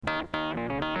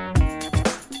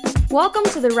Welcome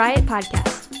to the Riot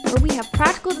Podcast, where we have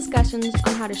practical discussions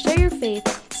on how to share your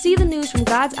faith, see the news from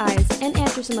God's eyes, and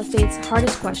answer some of faith's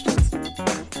hardest questions.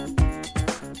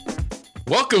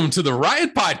 Welcome to the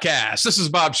Riot Podcast. This is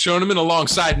Bob Shoneman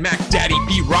alongside Mac Daddy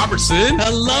Pete Robertson.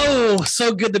 Hello.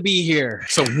 So good to be here.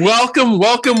 So welcome.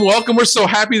 We're so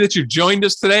happy that you joined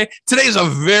us today. Today is a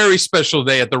very special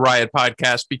day at the Riot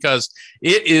Podcast because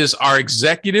it is our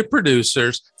executive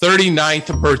producer's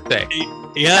 39th birthday.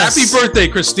 Yes. Happy birthday,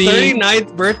 Christine.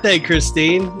 39th birthday,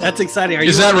 Christine. That's exciting.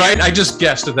 Is that right? I just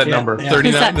guessed at that number. Yeah.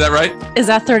 39. Is that right? Is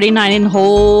that 39 in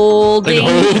holding?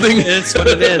 It's what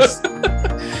it is.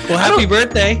 Well, happy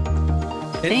birthday.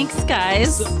 Thanks,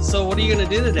 guys. So what are you going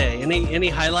to do today? Any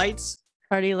highlights?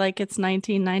 Party like it's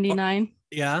 1999.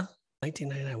 Yeah.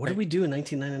 1999. What did we do in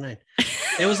 1999?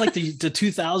 It was like the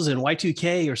 2000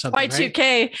 Y2K or something. Y2K.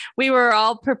 Right? We were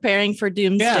all preparing for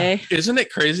Doomsday. Isn't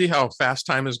it crazy how fast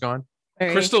time has gone?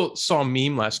 Very. Crystal saw a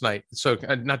meme last night. So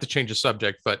not to change the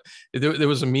subject, but there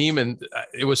was a meme and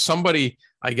it was somebody,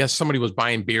 I guess somebody was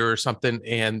buying beer or something.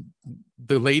 And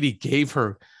the lady gave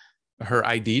her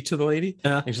ID to the lady.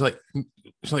 Yeah. And she's like,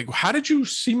 how did you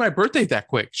see my birthday that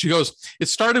quick? She goes, it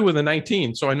started with a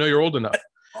 19. So I know you're old enough.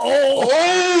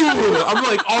 Oh, I'm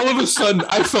like, all of a sudden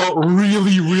I felt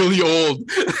really, really old.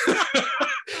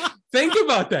 Think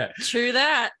about that. True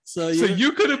that. So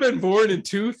you could have been born in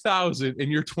 2000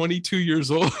 and you're 22 years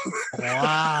old.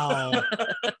 Wow.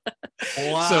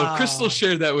 Wow. So Crystal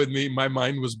shared that with me. My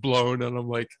mind was blown and I'm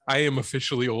like, I am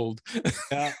officially old.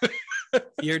 Yeah.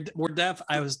 We're deaf.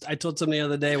 I told somebody the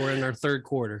other day we're in our third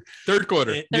quarter.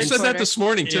 You said that this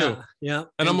morning too. Yeah.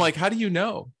 And I'm like, how do you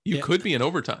know? You could be in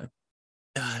overtime.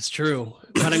 Yeah, that's true.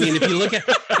 But I mean, if you look at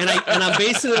and I'm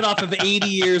basing it off of 80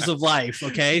 years of life.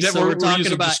 Okay. So we're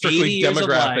talking about 80 years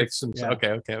demographics. Of life. And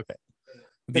yeah. Okay.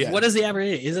 Yeah. What is the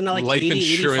average? Isn't it like life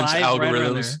 80, insurance 85,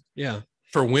 algorithms? right yeah.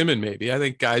 For women, maybe. I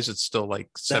think guys, it's still like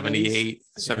 78,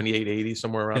 80,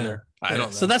 somewhere around there. I don't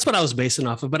know. So that's what I was basing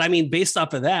off of. But I mean, based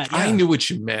off of that, I knew what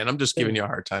you meant. I'm just giving you a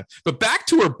hard time. But back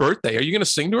to her birthday. Are you going to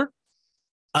sing to her?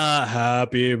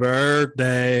 Happy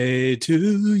birthday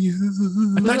to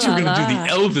you. I thought you were going to do the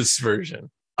Elvis version.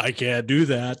 I can't do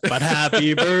that, but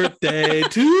happy birthday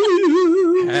to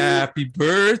you. Happy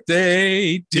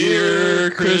birthday,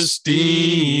 dear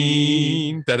Christine.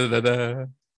 Da, da, da, da.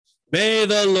 May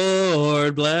the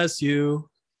Lord bless you.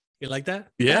 You like that?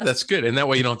 Yeah, that's good. And that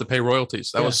way you don't have to pay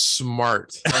royalties. That was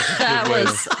smart. That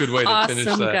was good way to finish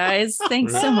awesome, that. guys.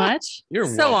 Thanks so much. You're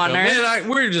so welcome. honored. Man,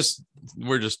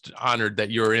 we're just honored that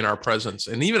you're in our presence.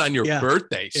 And even on your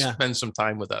birthday, spend some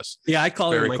time with us. Yeah, I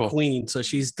call her my cool. queen. So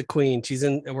she's the queen.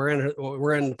 We're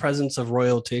in the presence of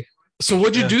royalty. So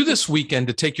what'd you do this weekend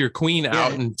to take your queen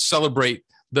out and celebrate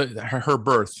her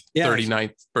birth,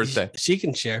 39th birthday? She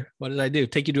can share. What did I do?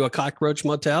 Take you to a cockroach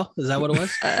motel? Is that what it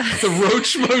was? The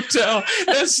Roach Motel.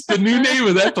 That's the new name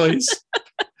of that place.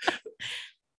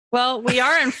 Well, we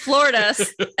are in Florida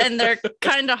and they're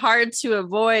kind of hard to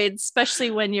avoid, especially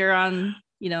when you're on,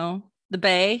 the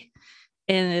bay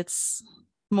and it's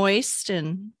moist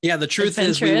and the truth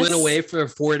is we went away for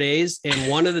 4 days and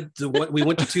one of we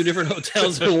went to two different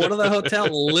hotels and one of the hotel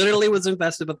literally was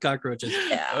infested with cockroaches.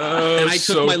 And I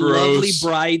took my lovely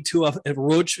bride to a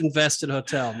roach infested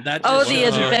hotel. The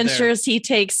adventures he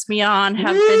takes me on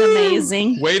have been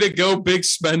amazing. Way to go, big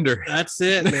spender. That's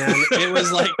it, man. It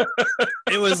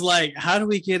was like how do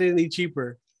we get any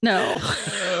cheaper? No.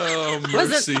 Oh,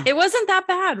 mercy. It wasn't that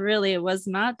bad, really. It was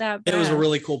not that bad. It was a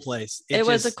really cool place. It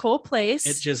was a cool place.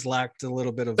 It just lacked a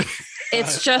little bit of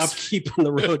it's just upkeep on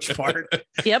the roach part.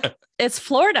 Yep. It's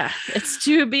Florida. It's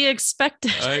to be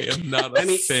expected. I am not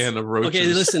a fan of roaches. Okay,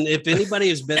 listen, if anybody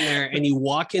has been there and you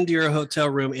walk into your hotel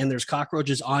room and there's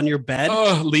cockroaches on your bed,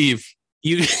 leave.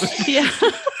 You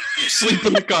sleep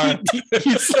in the car.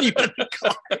 You sleep in the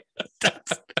car.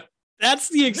 That's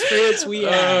the experience we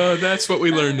had. That's what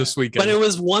we learned this weekend. But it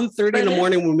was 1:30 in the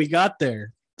morning when we got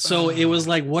there. So it was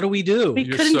like, what do we do? We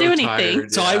couldn't do anything.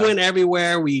 Tired, so I went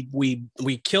everywhere. We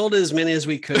killed as many as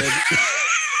we could.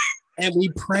 And we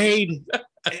prayed.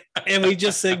 And we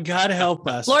just said, God help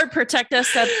us. Lord, protect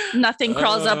us that nothing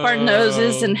crawls up our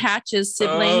noses and hatches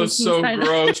siblings. Oh, so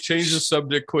gross. Change the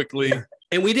subject quickly.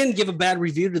 And we didn't give a bad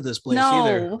review to this place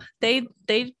either. No, they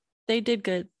did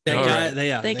good.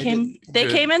 They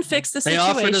came and fixed the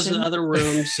situation. They offered us other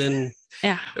rooms and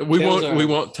we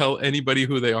won't tell anybody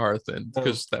who they are then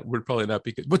because that would probably not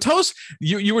be good. But tell us,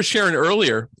 you were sharing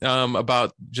earlier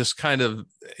about just kind of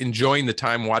enjoying the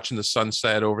time watching the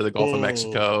sunset over the Gulf of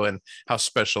Mexico and how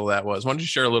special that was. Why don't you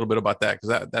share a little bit about that?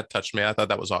 Because that touched me. I thought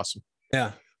that was awesome.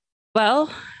 Yeah.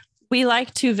 Well, we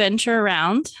like to venture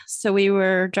around. So we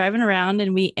were driving around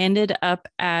and we ended up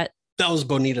at That was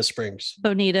Bonita Springs.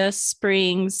 Bonita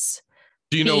Springs.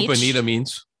 Do you know what bonita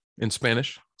means in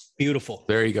Spanish? Beautiful.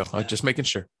 There you go. I'm just making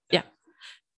sure. Yeah.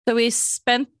 So we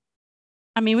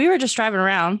were just driving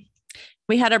around.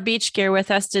 We had our beach gear with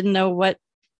us, didn't know what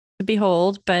to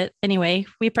behold. But anyway,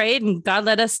 we prayed and God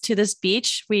led us to this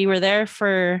beach. We were there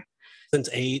for since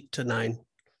 8 to 9.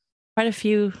 Quite a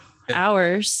few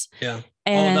hours. Yeah.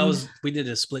 And we did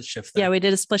a split shift there. Yeah, we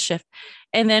did a split shift.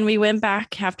 And then we went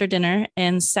back after dinner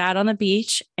and sat on the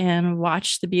beach and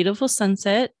watched the beautiful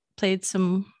sunset, played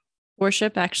some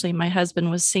worship. Actually, my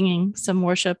husband was singing some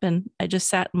worship and I just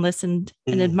sat and listened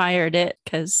and admired it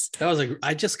because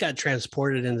I just got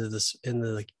transported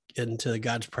into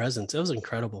God's presence. It was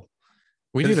incredible.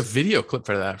 We need a video clip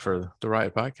for that for the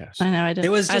Riot podcast. I know I did. It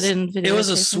was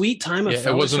a sweet time of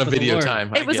it wasn't a video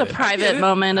time. It was a private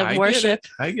moment of worship.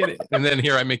 I get it. And then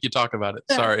here I make you talk about it.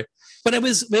 Sorry. But it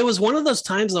was one of those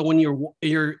times that when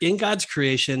you're in God's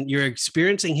creation, you're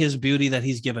experiencing his beauty that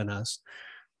he's given us.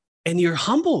 And you're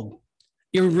humbled.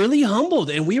 You're really humbled.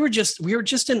 And we were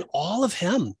just in awe of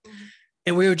him.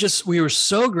 And we were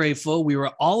so grateful. We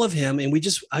were all of him. And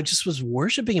I just was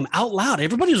worshiping him out loud.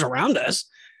 Everybody was around us.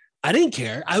 I didn't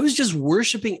care. I was just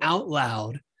worshiping out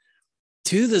loud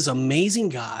to this amazing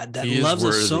God that loves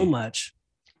us so much.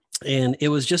 And it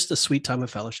was just a sweet time of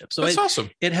fellowship. So that's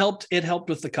awesome. It helped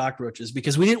with the cockroaches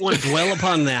because we didn't want to dwell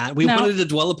upon that. We wanted to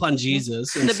dwell upon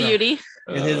Jesus. And beauty.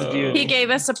 And his beauty. He gave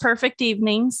us a perfect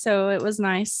evening. So it was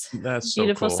nice. That's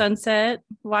beautiful so cool. Sunset.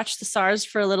 Watched the stars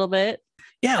for a little bit.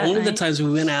 Yeah, one of the times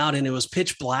we went out and it was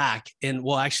pitch black and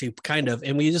actually kind of,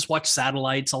 and we just watched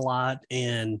satellites a lot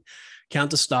and count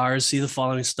the stars, see the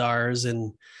falling stars.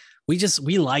 And we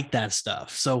like that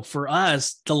stuff. So for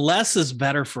us, the less is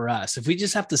better for us. If we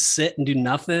just have to sit and do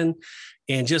nothing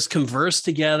and just converse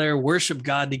together, worship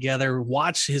God together,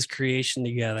 watch his creation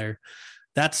together,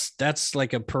 that's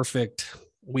like a perfect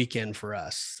weekend for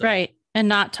us. So. Right. And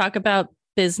not talk about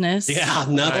business. Yeah,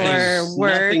 nothing. Or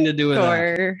work. Nothing to do with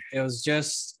that. It was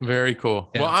just very cool.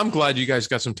 Yeah. Well, I'm glad you guys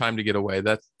got some time to get away.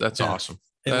 That's awesome.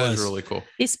 That was really cool.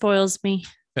 He spoils me.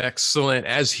 Excellent.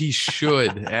 As he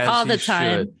should. All the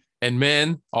time. Should. And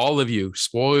men, all of you,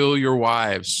 spoil your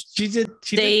wives.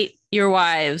 Date your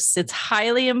wives. It's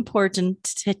highly important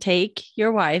to take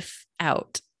your wife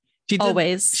out.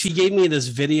 Always. She gave me this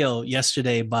video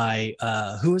yesterday by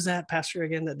who was that pastor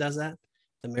again that does that?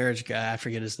 The marriage guy. I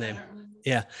forget his name.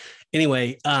 Yeah.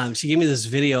 Anyway, she gave me this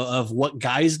video of what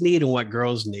guys need and what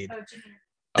girls need.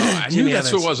 I knew that's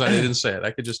who it was. I didn't say it.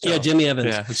 I could just tell. Yeah, Jimmy Evans.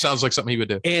 Yeah, it sounds like something he would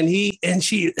do. And he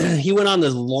went on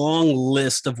this long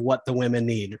list of what the women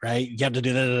need. Right, you have to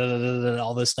do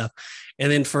all this stuff,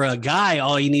 and then for a guy,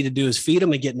 all you need to do is feed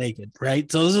him and get naked. Right,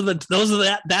 so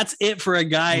that's it for a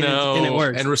guy, and it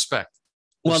works. And respect.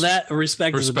 Well, that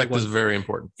respect is very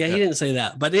important. Yeah, he didn't say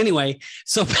that. But anyway,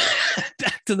 so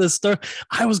back to the story.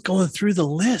 I was going through the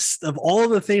list of all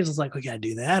the things. I was like, we got to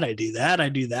do that. I do that. I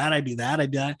do that. I do that. I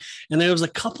do that. And there was a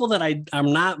couple that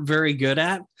I'm not very good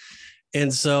at.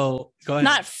 And so go ahead.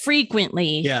 Not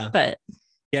frequently. Yeah. But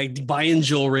yeah, buying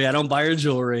jewelry. I don't buy her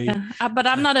jewelry. Yeah, but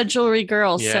I'm not a jewelry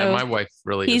girl. Yeah, so my wife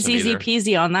really he's easy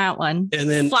peasy on that one. And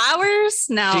then flowers.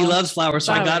 No, she loves flowers.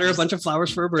 So I got her a bunch of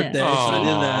flowers for her birthday. Yeah. So I did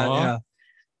that. Yeah.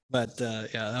 But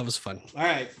that was fun. All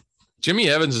right. Jimmy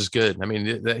Evans is good. I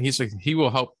mean, he will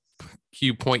help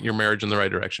you point your marriage in the right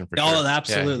direction for sure. Oh,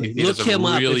 absolutely. Yeah, he does a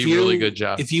really good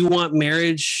job. If you want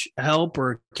marriage help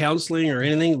or counseling or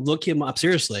anything, look him up.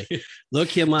 Seriously, look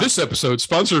him up. This episode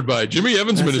sponsored by Jimmy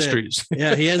Evans Ministries.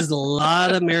 Yeah, he has a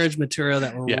lot of marriage material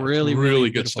that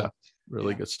really good stuff.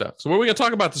 Really good stuff. So what are we going to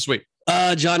talk about this week?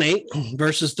 John 8,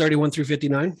 verses 31 through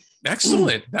 59.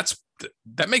 Excellent.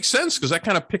 That makes sense because that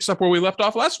kind of picks up where we left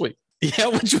off last week. Yeah,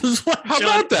 which was what? How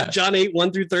about that? John 8,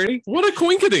 1 through 30. What a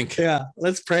coinkydink. Yeah,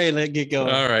 let's pray and let get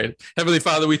going. All right. Heavenly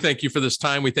Father, we thank you for this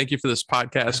time. We thank you for this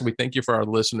podcast. And we thank you for our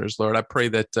listeners, Lord. I pray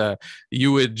that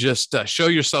you would just show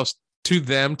yourself to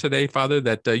them today, Father,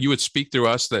 that you would speak through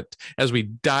us, that as we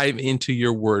dive into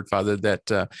your word, Father,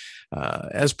 that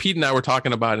as Pete and I were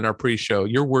talking about in our pre-show,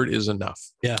 your word is enough.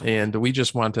 Yeah. And we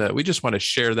just want to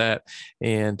share that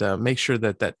and make sure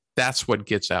that's what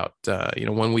gets out.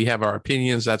 When we have our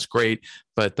opinions, that's great.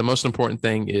 But the most important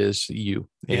thing is you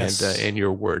and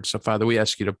your word. So, Father, we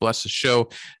ask you to bless the show,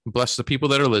 bless the people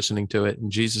that are listening to it.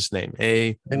 In Jesus' name,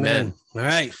 amen.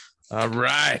 All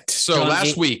right. So John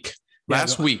last 8. week,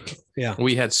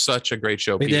 we had such a great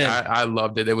show. We did. I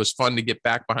loved it. It was fun to get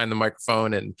back behind the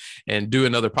microphone and do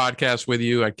another podcast with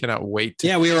you. I cannot wait.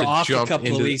 We were off a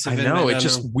couple of weeks. I know. It's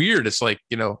just weird. It's like,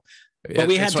 but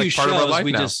we had two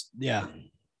shows.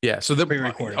 Yeah. So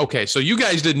pre-recording. Okay. So you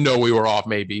guys didn't know we were off,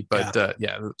 maybe, but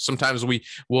sometimes we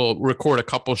will record a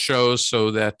couple shows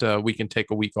so that we can take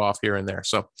a week off here and there.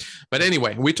 So, but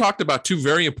anyway, we talked about two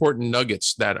very important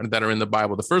nuggets that are in the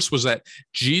Bible. The first was that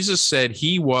Jesus said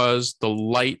he was the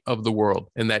light of the world,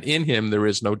 and that in him there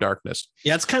is no darkness.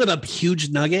 Yeah, it's kind of a huge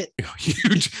nugget.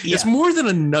 Huge. Yeah. It's more than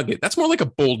a nugget. That's more like a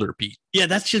boulder, Pete. Yeah,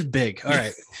 that's just big. All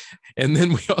right. And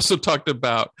then we also talked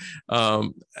about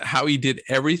how he did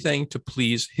everything to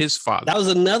please his Father. That was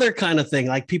another kind of thing.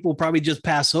 Like people probably just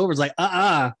pass over. It's like,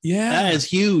 yeah, that is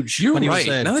huge. You're right.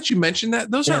 Now that you mentioned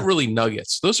that, those aren't really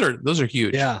nuggets. Those are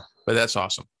huge. Yeah. But that's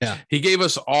awesome. Yeah. He gave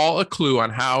us all a clue on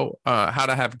how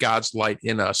to have God's light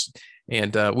in us.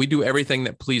 And we do everything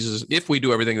that pleases, if we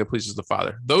do everything that pleases the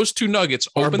Father. Those two nuggets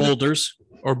or boulders.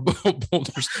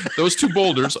 Boulders. Those two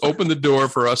boulders open the door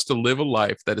for us to live a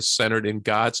life that is centered in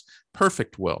God's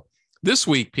perfect will. This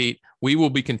week, Pete, we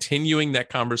will be continuing that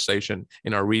conversation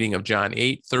in our reading of John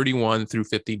 8:31 through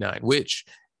 59, which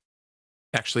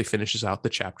actually finishes out the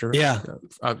chapter. Yeah.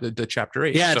 The chapter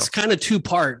 8. Yeah, it's kind of two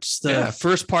parts, the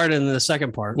first part and the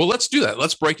second part. Well, let's do that.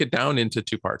 Let's break it down into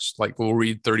two parts. Like we'll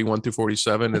read 31 through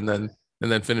 47 and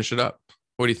then finish it up.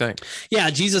 What do you think? Yeah,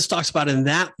 Jesus talks about in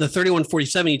that the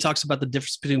 31:47, he talks about the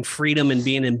difference between freedom and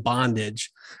being in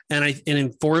bondage. And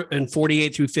in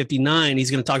 48 through 59, he's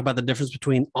going to talk about the difference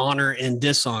between honor and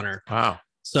dishonor. Wow.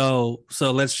 So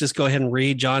let's just go ahead and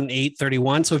read John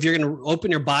 8:31. So if you're going to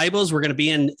open your Bibles, we're going to be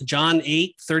in John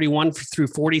 8:31 through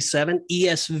 47,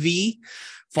 ESV.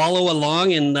 Follow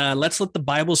along and let's let the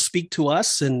Bible speak to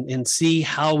us and see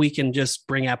how we can just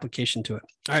bring application to it.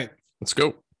 All right. Let's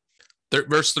go.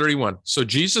 Verse 31. So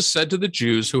Jesus said to the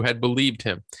Jews who had believed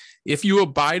him, "If you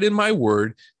abide in my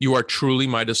word, you are truly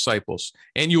my disciples,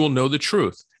 and you will know the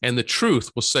truth, and the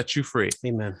truth will set you free."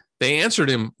 Amen. They answered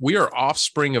him, "We are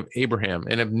offspring of Abraham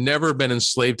and have never been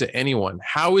enslaved to anyone.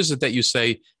 How is it that you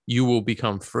say you will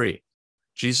become free?"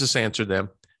 Jesus answered them,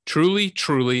 "Truly,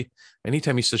 truly."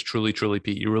 Anytime he says truly, truly,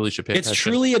 Pete, you really should pay attention. It's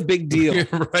truly a big deal.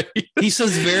 Right. He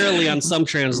says verily on some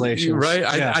translations. Right.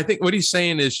 Yeah. I think what he's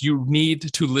saying is you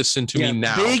need to listen to me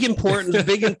now. Big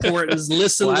importance.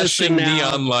 Listen Flashing now.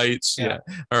 Neon lights. Yeah.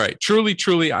 All right. Truly,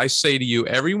 truly, I say to you,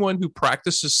 everyone who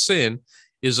practices sin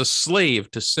is a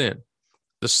slave to sin.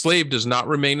 The slave does not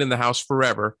remain in the house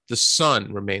forever. The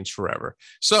son remains forever.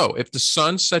 So if the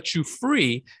son sets you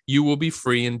free, you will be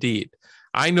free indeed.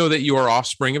 I know that you are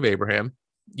offspring of Abraham.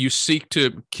 You seek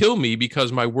to kill me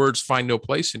because my words find no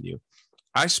place in you.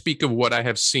 I speak of what I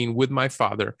have seen with my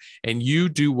father, and you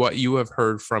do what you have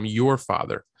heard from your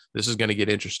father. This is going to get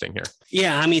interesting here.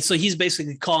 Yeah, I mean, so he's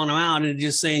basically calling them out and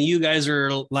just saying, you guys are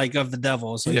like of the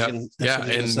devil. So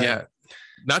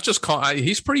not just call.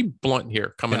 He's pretty blunt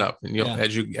here coming up, and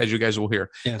as you guys will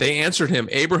hear. Yeah. They answered him,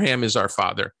 "Abraham is our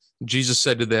father." Jesus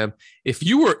said to them, "If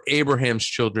you were Abraham's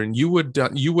children, you would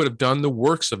have done the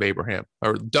works of Abraham,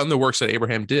 or done the works that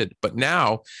Abraham did. But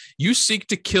now you seek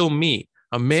to kill me,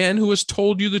 a man who has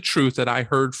told you the truth that I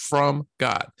heard from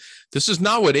God. This is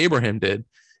not what Abraham did.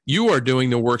 You are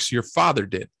doing the works your father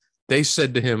did." They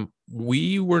said to him,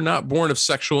 "We were not born of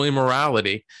sexual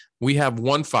immorality. We have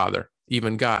one Father,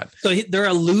 even God." So they're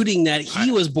alluding that he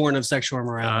was born of sexual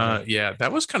immorality. Yeah,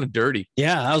 that was kind of dirty.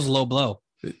 Yeah, that was a low blow.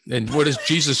 And what is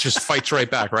Jesus just fights right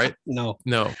back, right? No.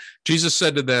 Jesus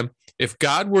said to them, "If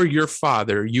God were your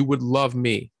father, you would love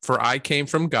me, for I came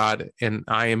from God and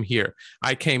I am here.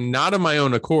 I came not of my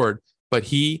own accord, but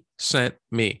he sent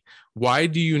me. Why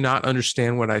do you not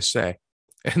understand what I say?"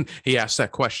 And he asked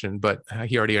that question, but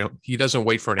he doesn't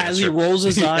wait for an answer. As he rolls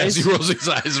his eyes. As he rolls his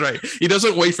eyes, right. He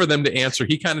doesn't wait for them to answer.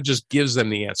 He kind of just gives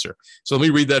them the answer. So let me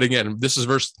read that again. This is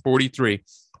verse 43.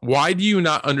 "Why do you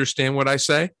not understand what I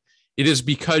say? It is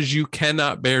because you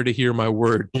cannot bear to hear my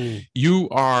word. You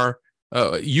are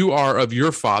of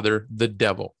your father, the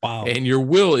devil. Wow. And your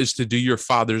will is to do your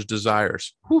father's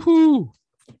desires." Woohoo!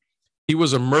 "He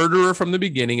was a murderer from the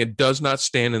beginning and does not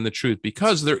stand in the truth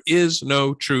because there is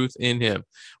no truth in him.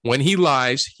 When he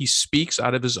lies, he speaks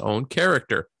out of his own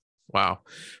character." Wow.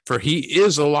 "For he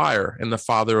is a liar and the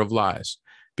father of lies.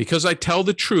 Because I tell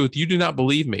the truth, you do not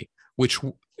believe me.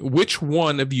 Which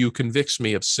one of you convicts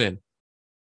me of sin?"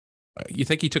 You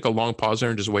think he took a long pause there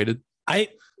and just waited? I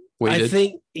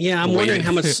think, I'm wondering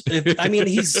how much,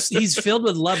 he's filled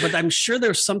with love, but I'm sure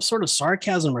there's some sort of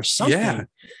sarcasm or something. Yeah.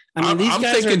 I mean, I'm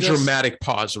thinking dramatic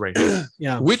pause right here.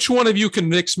 Yeah. "Which one of you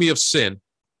convicts me of sin?"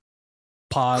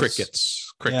 Pause.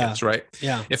 Crickets, right?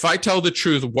 Yeah. "If I tell the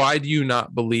truth, why do you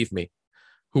not believe me?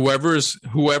 Whoever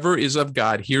is of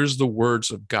God hears the words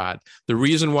of God. The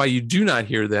reason why you do not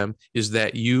hear them is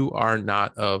that you are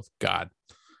not of God."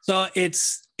 So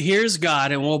here's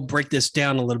God, and we'll break this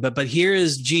down a little bit, but here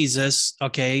is Jesus,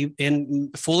 okay, and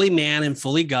fully man and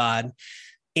fully God,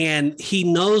 and he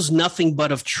knows nothing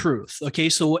but of truth. Okay,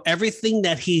 so everything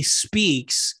that he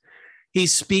speaks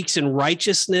in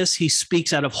righteousness. He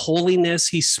speaks out of holiness.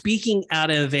 He's speaking out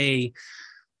of a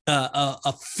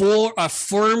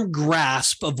firm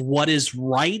grasp of what is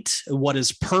right, what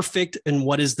is perfect, and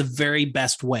what is the very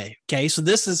best way. Okay, so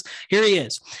here he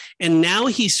is. And now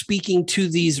he's speaking to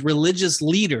these religious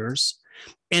leaders,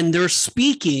 and they're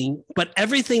speaking, but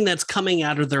everything that's coming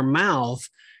out of their mouth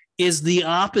is the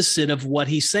opposite of what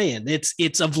he's saying.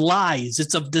 It's of lies,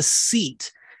 it's of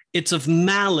deceit, it's of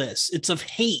malice, it's of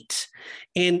hate.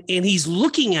 And he's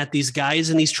looking at these guys,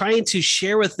 and he's trying to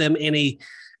share with them in a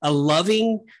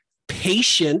loving,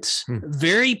 patient,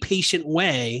 very patient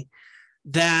way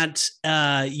that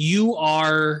you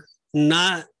are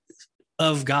not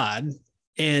of God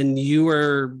and you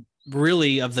are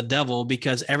really of the devil,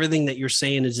 because everything that you're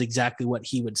saying is exactly what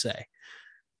he would say.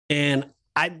 And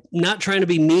I'm not trying to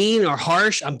be mean or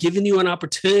harsh. I'm giving you an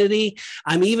opportunity.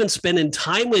 I'm even spending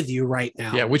time with you right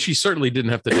now. Yeah, which he certainly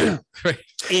didn't have to do. Right.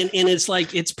 And it's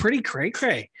like, it's pretty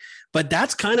cray-cray, but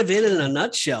that's kind of it in a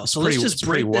nutshell. So let's just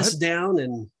break this down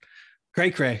and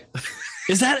cray-cray.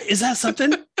 Is that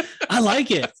something? I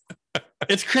like it.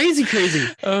 It's crazy.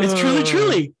 It's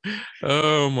truly.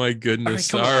 Oh my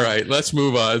goodness. All right. Let's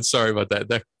move on. Sorry about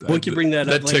that. We can bring that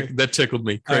up later. That tickled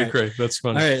me. Cray. That's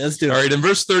funny. All right, let's do it. All right. In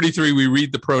verse 33, we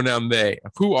read the pronoun they.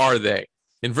 Who are they?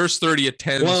 In verse 30, it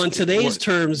tends. Well, in today's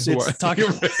terms, it's talking.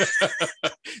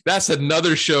 That's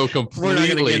another show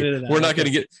completely. We're not going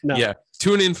to get. No. Yeah.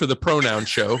 Tune in for the pronoun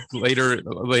show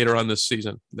later on this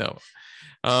season. No.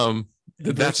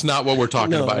 That's not what we're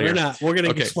talking about here. We're not. We're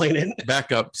going to explain it.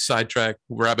 Back up, sidetrack,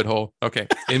 rabbit hole. Okay.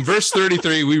 In verse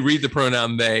 33, we read the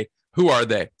pronoun they. Who are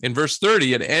they? In verse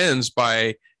 30, it ends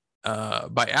by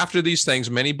after these things,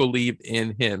 many believed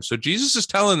in him. So Jesus is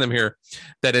telling them here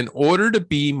that in order to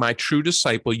be my true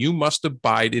disciple, you must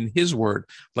abide in his word,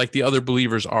 like the other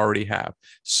believers already have.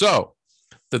 So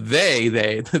the they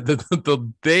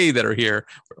that are here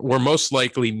were most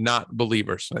likely not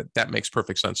believers. That makes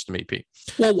perfect sense to me, Pete.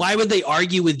 Well, why would they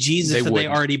argue with Jesus if they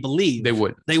already believe? They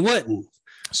wouldn't.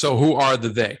 So who are the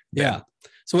they? Yeah.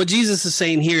 So what Jesus is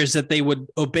saying here is that they would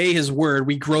obey his word.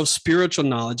 We grow spiritual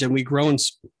knowledge, and we grow in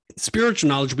spiritual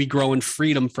knowledge. We grow in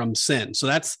freedom from sin.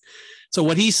 So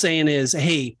what he's saying is,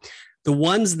 hey, the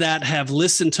ones that have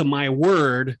listened to my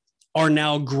word are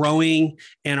now growing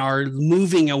and are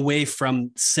moving away from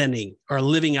sinning or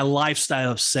living a lifestyle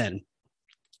of sin.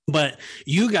 But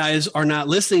you guys are not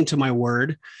listening to my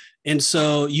word. And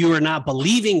so you are not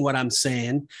believing what I'm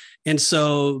saying. And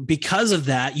so because of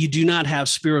that, you do not have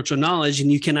spiritual knowledge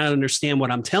and you cannot understand what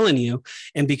I'm telling you.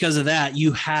 And because of that,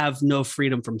 you have no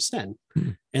freedom from sin.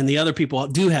 And the other people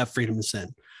do have freedom of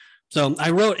sin. So I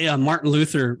wrote, Martin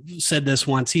Luther said this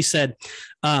once. He said,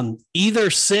 either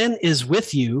sin is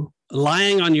with you,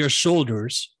 lying on your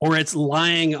shoulders, or it's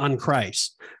lying on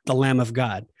Christ, the Lamb of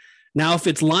God. Now, if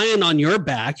it's lying on your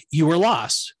back, you are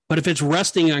lost. But if it's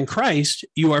resting on Christ,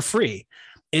 you are free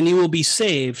and you will be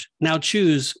saved. Now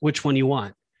choose which one you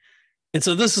want. And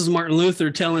so this is Martin Luther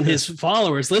telling his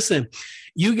followers, listen,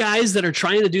 you guys that are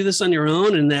trying to do this on your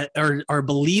own and that are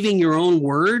believing your own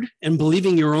word and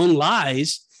believing your own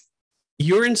lies,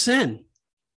 you're in sin.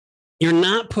 You're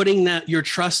not putting your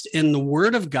trust in the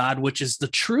word of God, which is the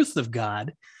truth of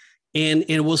God, and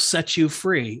it will set you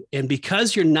free. And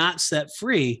because you're not set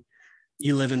free,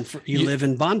 you live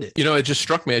in bondage. You know, it just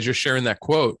struck me as you're sharing that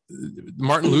quote.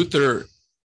 Martin Luther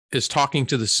is talking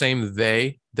to the same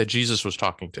they that Jesus was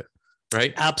talking to,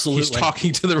 right? Absolutely. He's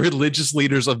talking to the religious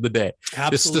leaders of the day.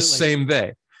 Absolutely. It's the same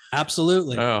they.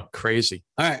 Absolutely. Oh, crazy.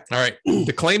 All right.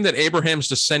 The claim that Abraham's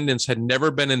descendants had never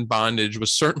been in bondage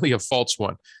was certainly a false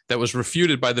one that was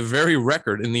refuted by the very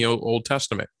record in the Old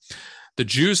Testament. The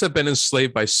Jews have been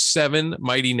enslaved by 7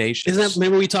 mighty nations. Isn't that,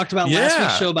 remember we talked about last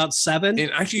week's show about 7?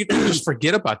 And actually, you can just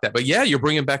forget about that. But yeah, you're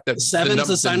bringing back that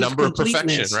the number of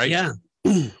perfection, right? Yeah.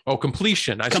 Oh,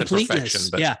 completion. I said perfection.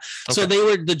 But, yeah. Okay. So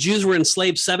the Jews were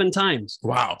enslaved 7 times.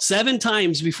 Wow. 7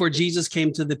 times before Jesus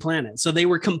came to the planet. So they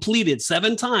were completed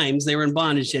 7 times. They were in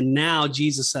bondage. And now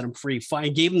Jesus set them free.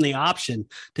 Gave them the option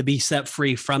to be set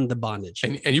free from the bondage.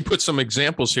 And you put some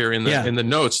examples here in the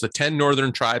notes. The 10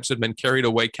 northern tribes had been carried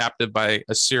away captive by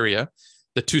Assyria.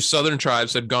 The 2 southern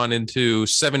tribes had gone into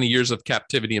 70 years of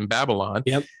captivity in Babylon.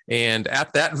 Yep. And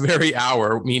at that very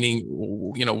hour, meaning,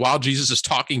 while Jesus is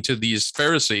talking to these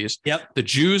Pharisees, the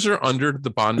Jews are under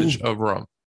the bondage of Rome,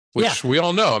 which we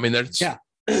all know. I mean, that's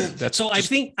so I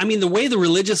think, the way the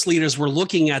religious leaders were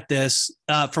looking at this,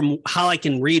 from how I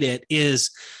can read it,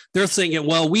 is they're thinking,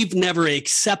 well, we've never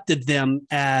accepted them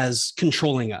as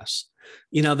controlling us.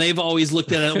 They've always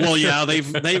looked at it. Well, yeah,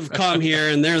 they've come here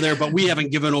and they're there, but we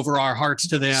haven't given over our hearts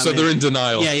to them. So they're in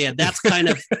denial. Yeah. That's kind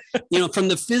of, from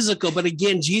the physical. But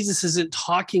again, Jesus isn't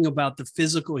talking about the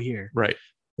physical here. Right.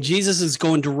 Jesus is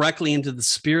going directly into the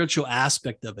spiritual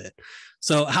aspect of it.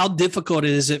 So how difficult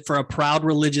is it for a proud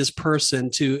religious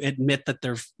person to admit that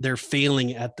they're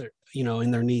failing at their,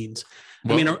 in their needs?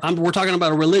 Well, we're talking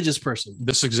about a religious person.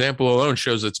 This example alone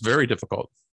shows it's very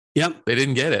difficult. Yep. They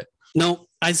didn't get it. No,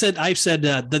 I've said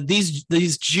that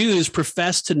these Jews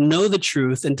professed to know the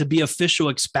truth and to be official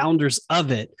expounders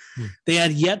of it. They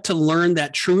had yet to learn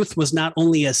that truth was not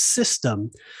only a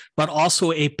system, but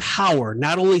also a power,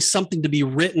 not only something to be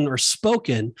written or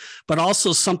spoken, but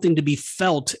also something to be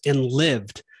felt and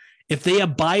lived. If they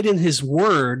abide in his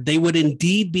word, they would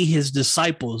indeed be his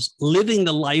disciples, living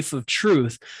the life of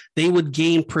truth. They would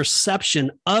gain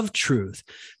perception of truth.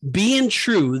 Being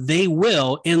true, they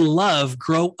will, in love,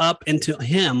 grow up into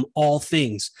him all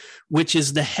things, which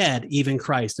is the head, even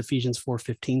Christ. Ephesians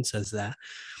 4:15 says that.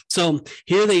 So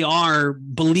here they are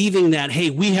believing that, hey,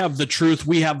 we have the truth,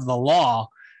 we have the law.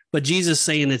 But Jesus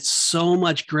saying it's so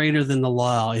much greater than the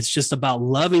law. It's just about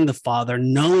loving the Father,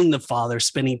 knowing the Father,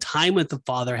 spending time with the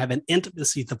Father, having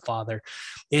intimacy with the Father.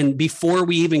 And before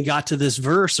we even got to this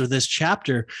verse or this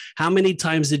chapter, how many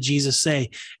times did Jesus say,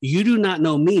 you do not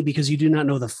know me because you do not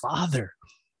know the Father?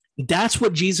 That's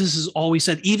what Jesus has always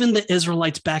said, even the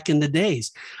Israelites back in the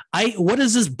days. What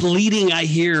is this bleating I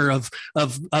hear of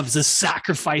the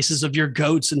sacrifices of your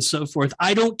goats and so forth?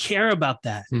 I don't care about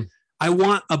that. I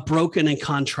want a broken and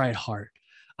contrite heart.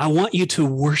 I want you to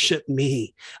worship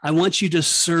me. I want you to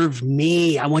serve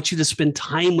me. I want you to spend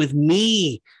time with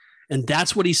me. And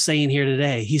that's what he's saying here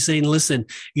today. He's saying, listen,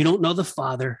 you don't know the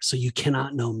Father, so you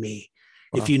cannot know me.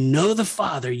 Wow. If you know the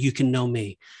Father, you can know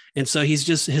me. And so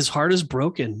his heart is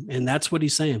broken. And that's what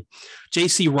he's saying.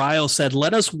 J.C. Ryle said,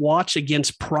 let us watch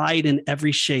against pride in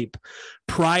every shape,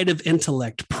 pride of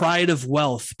intellect, pride of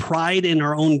wealth, pride in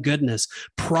our own goodness,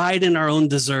 pride in our own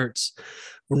deserts.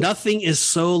 Nothing is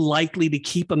so likely to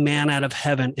keep a man out of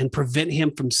heaven and prevent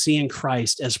him from seeing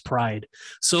Christ as pride.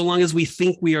 So long as we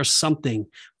think we are something,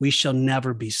 we shall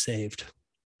never be saved.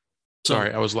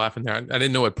 Sorry, I was laughing there. I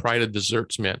didn't know what pride of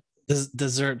deserts meant.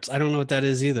 Deserts. I don't know what that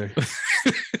is either.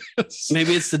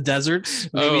 Maybe it's the deserts.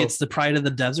 Maybe it's the pride of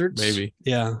the deserts. Maybe.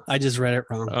 Yeah, I just read it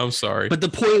wrong. I'm sorry. But the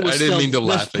point was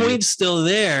the point still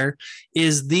there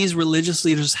is these religious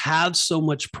leaders have so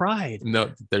much pride.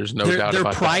 No, there's no doubt about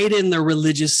their pride in their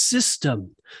religious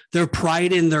system, their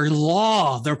pride in their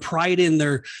law, their pride in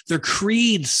their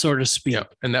creed, so to speak. Yeah,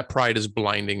 and that pride is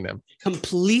blinding them.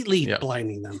 Completely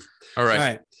blinding them. All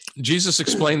right. Jesus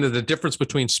explained that the difference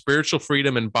between spiritual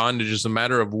freedom and bondage is a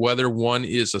matter of whether one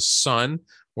is a son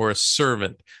or a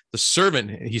servant. The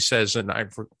servant, he says, and I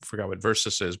forgot what verse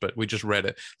this is, but we just read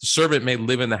it. The servant may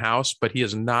live in the house, but he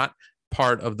is not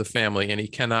part of the family and he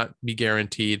cannot be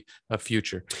guaranteed a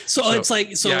future. So it's like,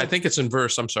 yeah, I think it's in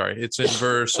verse, it's in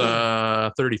verse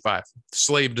 35. The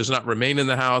slave does not remain in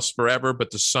the house forever,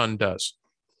 but the son does.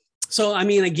 So, I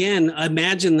mean, again,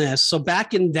 imagine this. So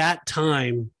back in that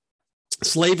time,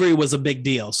 slavery was a big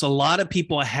deal. So a lot of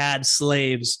people had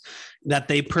slaves that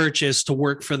they purchased to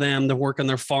work for them, to work on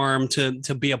their farm,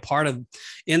 to be a part of.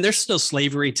 And there's still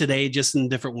slavery today, just in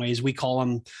different ways. We call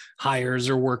them hires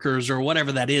or workers or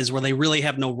whatever that is, where they really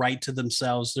have no right to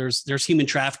themselves. There's human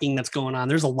trafficking that's going on.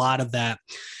 There's a lot of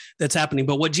that's happening.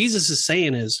 But what Jesus is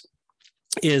saying is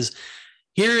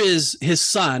here is his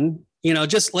son.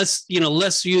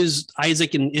 Let's use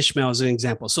Isaac and Ishmael as an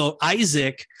example. So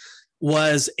Isaac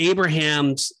was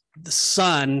Abraham's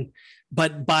son,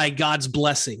 but by God's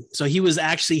blessing. So he was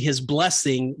actually his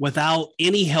blessing without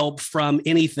any help from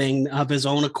anything of his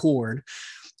own accord.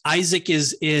 Isaac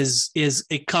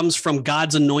it comes from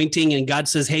God's anointing, and God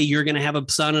says, hey, you're going to have a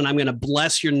son and I'm going to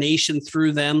bless your nation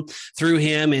through him.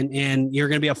 And you're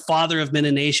going to be a father of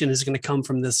many nations is going to come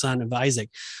from the son of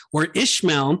Isaac. Where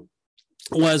Ishmael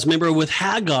was, remember, with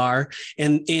Hagar,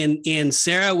 and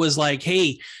Sarah was like,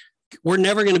 hey, we're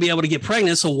never going to be able to get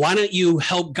pregnant. So why don't you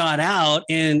help God out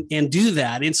and do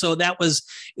that? And so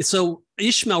so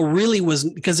Ishmael really was,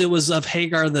 because it was of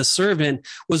Hagar, the servant,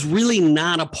 was really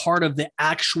not a part of the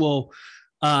actual,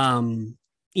 family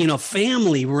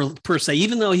per se.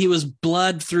 Even though he was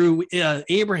blood through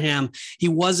Abraham, he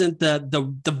wasn't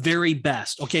the very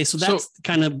best. Okay. So that's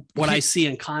kind of what I see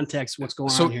in context, what's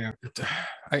going on here.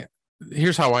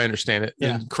 Here's how I understand it.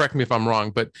 And correct me if I'm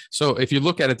wrong, but so if you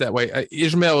look at it that way,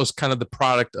 Ishmael is kind of the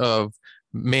product of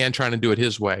man trying to do it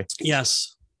his way.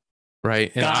 Yes.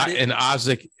 Right. And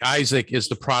Isaac is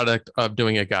the product of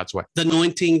doing it God's way. The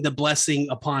anointing, the blessing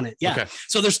upon it. Yeah. Okay.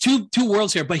 So there's two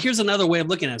worlds here, but here's another way of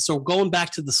looking at it. So going back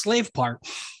to the slave part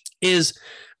is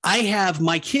I have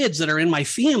my kids that are in my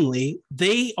family.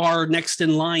 They are next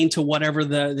in line to whatever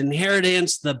the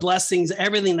inheritance, the blessings,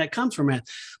 everything that comes from it.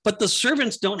 But the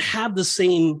servants don't have the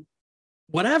same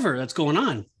whatever that's going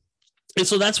on. And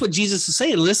so that's what Jesus is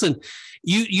saying. Listen,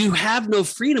 you have no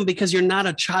freedom because you're not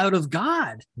a child of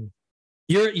God.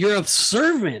 You're a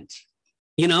servant,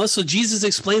 so Jesus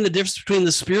explained the difference between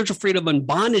the spiritual freedom and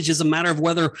bondage is a matter of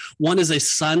whether one is a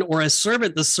son or a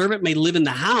servant. The servant may live in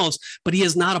the house, but he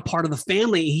is not a part of the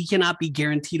family. He cannot be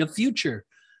guaranteed a future.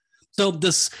 So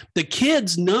the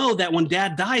kids know that when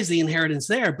dad dies, the inheritance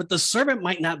there, but the servant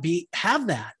might not have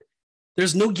that.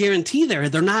 There's no guarantee there.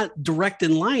 They're not direct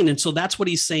in line. And so that's what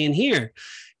he's saying here.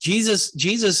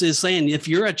 Jesus is saying, if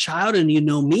you're a child and you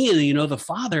know me and you know the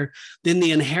Father, then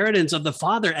the inheritance of the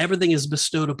Father, everything is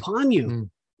bestowed upon you.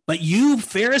 But you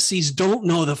Pharisees don't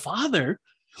know the Father.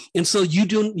 And so you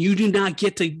do not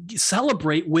get to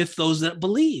celebrate with those that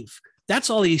believe. That's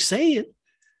all he's saying.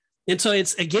 And so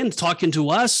it's, again, talking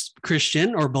to us,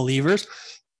 Christian or believers,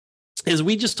 as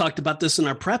we just talked about this in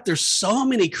our prep, there's so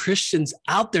many Christians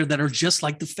out there that are just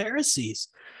like the Pharisees.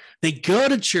 They go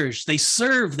to church, they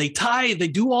serve, they tithe, they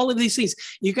do all of these things.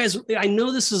 You guys, I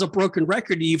know this is a broken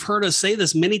record. You've heard us say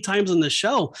this many times on the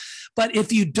show, but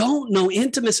if you don't know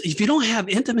intimacy, if you don't have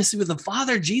intimacy with the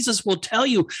Father, Jesus will tell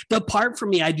you, depart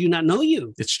from me, I do not know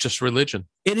you. It's just religion.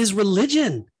 It is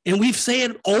religion. And we've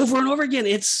said it over and over again.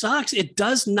 It sucks. It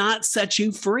does not set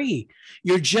you free.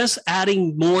 You're just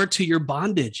adding more to your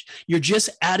bondage. You're just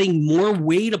adding more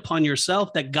weight upon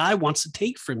yourself that God wants to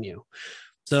take from you.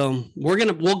 So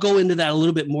we'll go into that a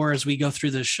little bit more as we go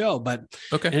through this show. But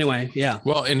anyway, yeah.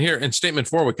 Well, and here in statement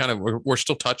 4, we're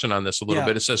still touching on this a little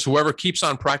bit. It says, whoever keeps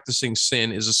on practicing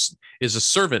sin is a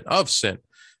servant of sin.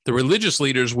 The religious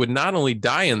leaders would not only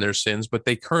die in their sins, but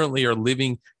they currently are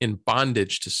living in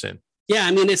bondage to sin. Yeah,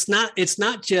 I mean, it's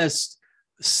not just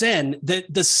sin.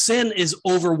 The sin is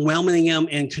overwhelming them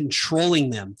and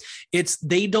controlling them.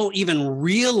 They don't even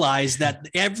realize that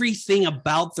everything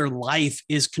about their life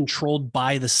is controlled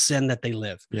by the sin that they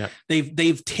live. Yeah,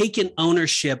 they've taken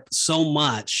ownership so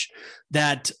much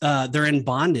that they're in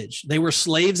bondage. They were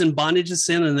slaves in bondage to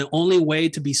sin, and the only way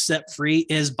to be set free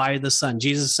is by the Son.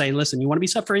 Jesus is saying, listen, you want to be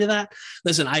set free of that?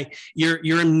 Listen,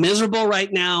 you're miserable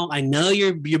right now. I know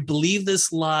you believe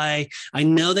this lie. I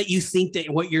know that you think that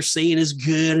what you're saying is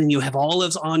good and you have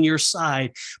olives on your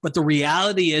side, but the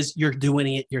reality is you're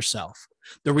doing it yourself.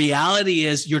 The reality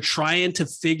is you're trying to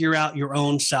figure out your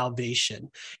own salvation.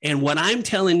 And what I'm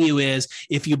telling you is,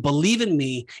 if you believe in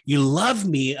me, you love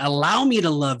me, allow me to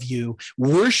love you,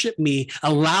 worship me,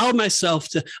 allow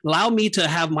me to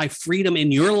have my freedom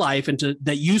in your life and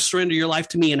that you surrender your life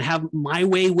to me and have my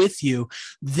way with you,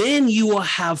 then you will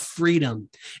have freedom.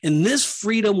 And this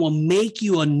freedom will make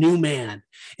you a new man.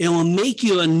 It will make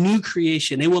you a new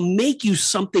creation. It will make you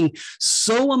something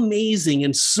so amazing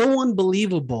and so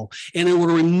unbelievable. And it will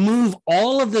remove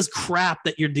all of this crap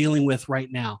that you're dealing with right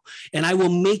now. And I will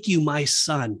make you my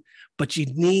son. But you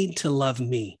need to love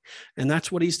me. And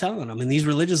that's what he's telling them. And these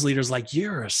religious leaders like,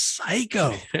 you're a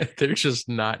psycho. They're just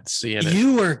not seeing it.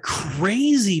 You are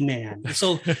crazy, man.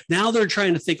 So now they're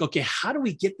trying to think, okay, how do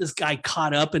we get this guy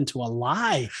caught up into a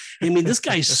lie? I mean, this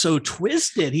guy's so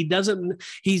twisted. He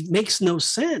makes no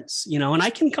sense, and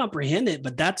I can comprehend it,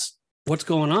 but that's what's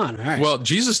going on. All right. Well,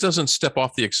 Jesus doesn't step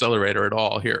off the accelerator at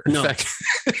all here. In fact,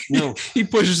 no, he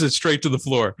pushes it straight to the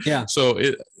floor. Yeah. So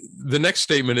the next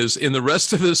statement is, in the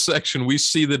rest of this section, we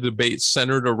see the debate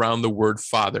centered around the word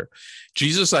Father.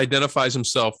 Jesus identifies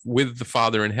himself with the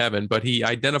Father in heaven, but he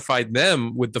identified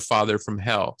them with the father from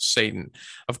hell, Satan.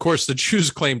 Of course, the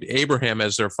Jews claimed Abraham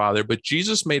as their father, but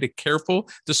Jesus made a careful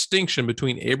distinction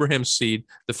between Abraham's seed,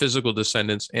 the physical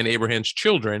descendants, and Abraham's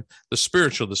children, the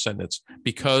spiritual descendants,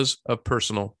 because of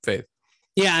personal faith.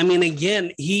 Yeah, I mean,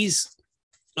 again, he's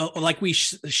like we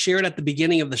shared at the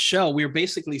beginning of the show. We were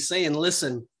basically saying,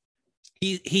 listen,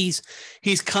 he's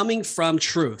coming from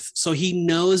truth. So he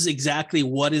knows exactly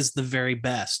what is the very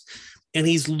best. And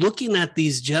he's looking at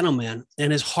these gentlemen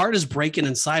and his heart is breaking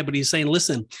inside, but he's saying,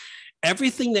 listen,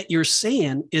 everything that you're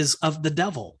saying is of the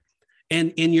devil.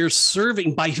 And you're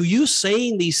serving by you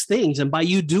saying these things, and by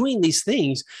you doing these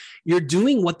things, you're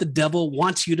doing what the devil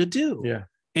wants you to do. Yeah.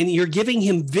 And you're giving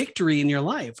him victory in your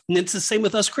life. And it's the same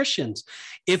with us Christians.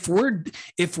 If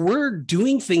we're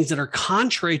doing things that are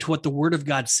contrary to what the word of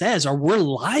God says, or we're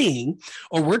lying,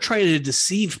 or we're trying to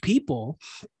deceive people,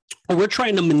 or we're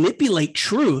trying to manipulate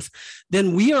truth,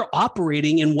 then we are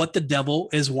operating in what the devil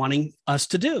is wanting us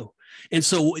to do. And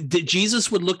so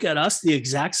Jesus would look at us the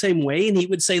exact same way, and he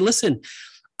would say, listen,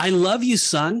 I love you,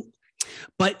 son,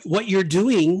 but what you're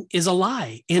doing is a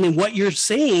lie. And what you're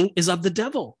saying is of the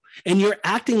devil. And you're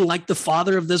acting like the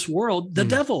father of this world, the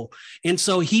devil. And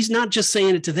so he's not just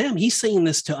saying it to them. He's saying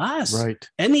this to us. Right.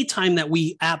 Anytime that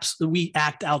we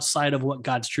act outside of what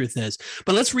God's truth is.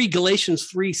 But let's read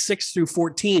Galatians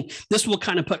 3:6-14. This will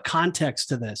kind of put context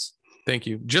to this. Thank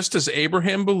you. Just as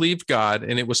Abraham believed God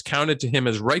and it was counted to him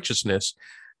as righteousness,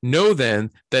 know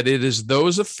then that it is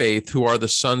those of faith who are the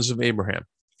sons of Abraham.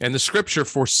 And the scripture,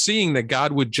 foreseeing that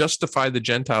God would justify the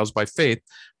Gentiles by faith,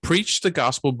 preached the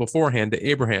gospel beforehand to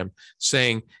Abraham,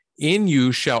 saying, in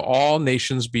you shall all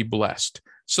nations be blessed.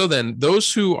 So then,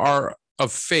 those who are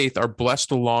of faith are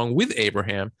blessed along with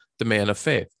Abraham, the man of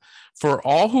faith. For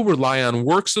all who rely on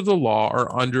works of the law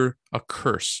are under a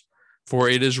curse. For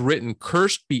it is written,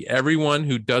 cursed be everyone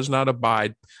who does not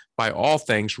abide by all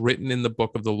things written in the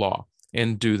book of the law,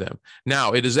 and do them.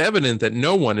 Now it is evident that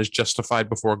no one is justified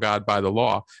before God by the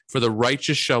law, for the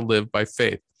righteous shall live by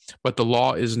faith. But the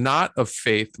law is not of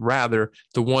faith, rather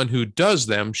the one who does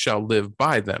them shall live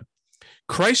by them.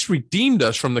 Christ redeemed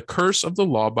us from the curse of the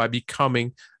law by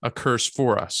becoming a curse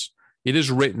for us. It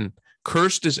is written,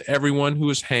 cursed is everyone who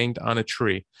is hanged on a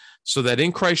tree, so that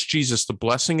in Christ Jesus the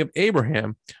blessing of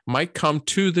Abraham might come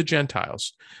to the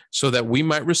Gentiles, so that we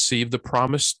might receive the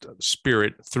promised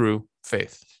Spirit through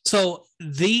faith. So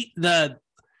the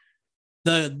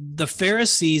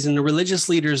Pharisees and the religious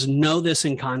leaders know this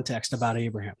in context about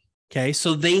Abraham. Okay,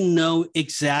 so they know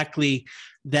exactly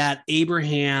that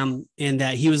Abraham and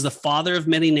that he was the father of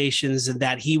many nations and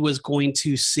that he was going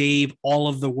to save all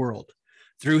of the world.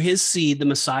 Through his seed, the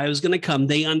Messiah was going to come.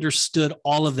 They understood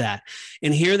all of that.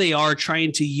 And here they are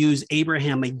trying to use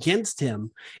Abraham against him,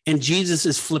 and Jesus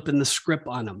is flipping the script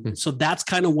on him. So that's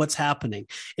kind of what's happening.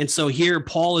 And so here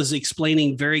Paul is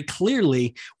explaining very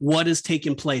clearly what is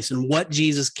taking place, and what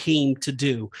Jesus came to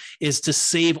do is to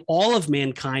save all of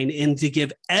mankind and to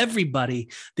give everybody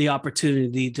the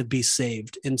opportunity to be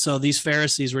saved. And so these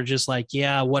Pharisees were just like,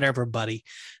 yeah, whatever, buddy.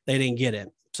 They didn't get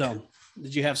it. So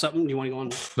did you have something? Do you want to go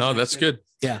on? No, that's good.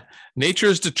 Yeah. Nature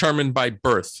is determined by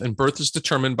birth, and birth is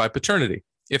determined by paternity.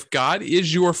 If God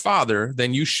is your father,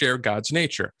 then you share God's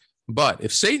nature. But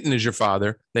if Satan is your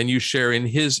father, then you share in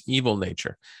his evil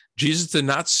nature. Jesus did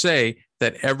not say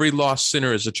that every lost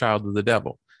sinner is a child of the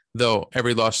devil, though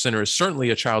every lost sinner is certainly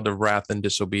a child of wrath and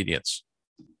disobedience.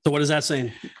 So what is that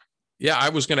saying? Yeah, I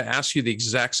was going to ask you the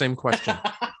exact same question.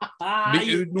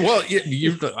 Well,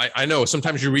 I know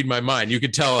sometimes you read my mind. You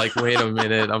could tell, like, wait a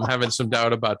minute, I'm having some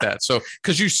doubt about that. So,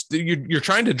 because you're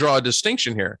trying to draw a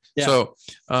distinction here. Yeah. So,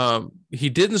 he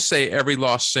didn't say every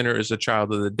lost sinner is a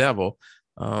child of the devil,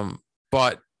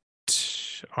 but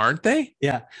aren't they?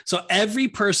 Yeah. So every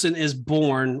person is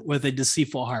born with a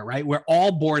deceitful heart, right? We're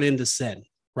all born into sin.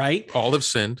 Right? All have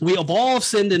sinned. We have all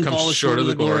sinned and fallen short of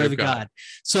the glory of God.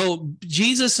 So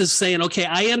Jesus is saying, okay,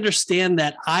 I understand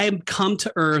that I am come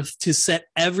to earth to set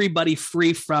everybody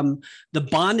free from the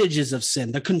bondages of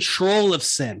sin, the control of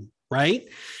sin, right?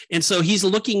 And so he's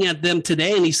looking at them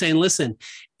today and he's saying, listen,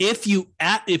 if you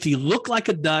look like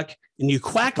a duck and you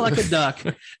quack like a duck,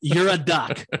 you're a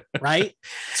duck, right?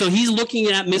 So he's looking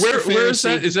at Mr. Pharisee. Where is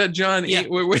that? Is that John? Yeah.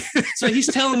 So he's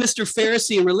telling Mr.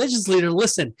 Pharisee and religious leader,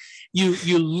 listen,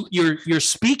 you're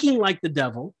speaking like the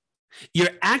devil, you're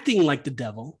acting like the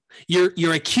devil,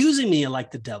 you're accusing me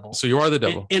like the devil. So you are the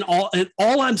devil. And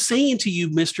all I'm saying to you,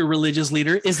 Mr. Religious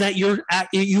Leader, is that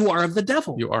you are of the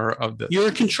devil. You are of the.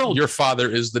 You're controlled. Your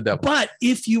father is the devil. But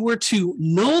if you were to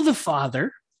know the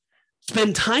Father,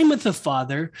 spend time with the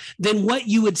Father, then what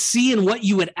you would see and what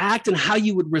you would act and how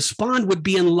you would respond would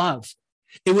be in love.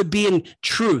 It would be in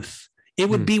truth. It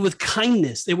would be with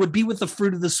kindness. It would be with the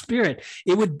fruit of the Spirit.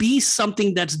 It would be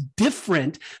something that's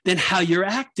different than how you're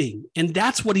acting. And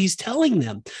that's what he's telling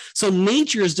them. So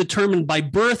nature is determined by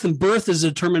birth, and birth is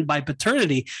determined by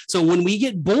paternity. So when we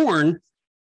get born,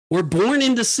 we're born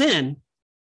into sin,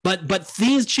 but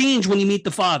things change when you meet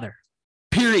the Father,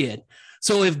 period.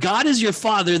 So if God is your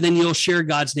father, then you'll share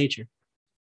God's nature.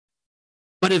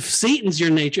 But if Satan's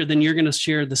your nature, then you're going to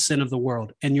share the sin of the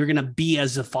world, and you're going to be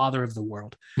as the father of the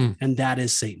world. And that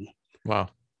is Satan. Wow.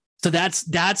 So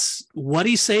that's what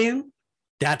he's saying.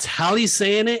 That's how he's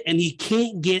saying it. And he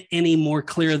can't get any more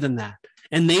clear than that.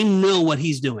 And they know what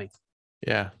he's doing.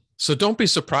 Yeah. So don't be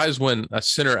surprised when a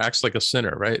sinner acts like a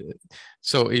sinner, right?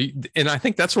 So, and I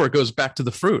think that's where it goes back to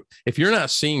the fruit. If you're not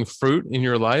seeing fruit in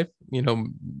your life,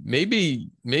 maybe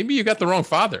you got the wrong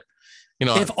father.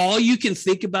 If all you can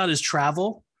think about is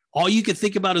travel, All you could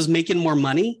think about is making more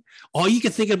money. All you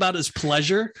could think about is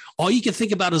pleasure. All you could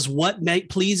think about is what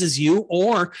pleases you.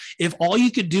 Or if all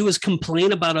you could do is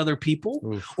complain about other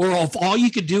people, or if all you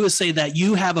could do is say that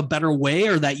you have a better way,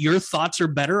 or that your thoughts are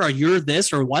better, or you're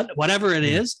this, or whatever it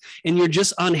is, and you're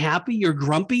just unhappy, you're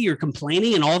grumpy, you're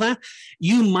complaining and all that,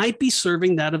 you might be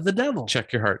serving that of the devil.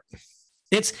 Check your heart.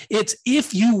 It's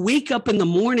if you wake up in the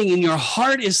morning and your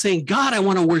heart is saying, God, I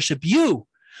want to worship you.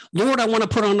 Lord, I want to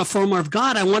put on the form of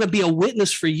God. I want to be a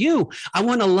witness for you. I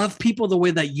want to love people the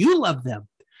way that you love them.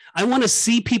 I want to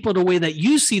see people the way that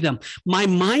you see them. My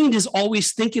mind is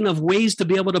always thinking of ways to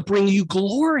be able to bring you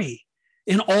glory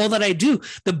in all that I do.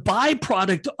 The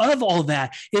byproduct of all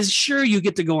that is, sure, you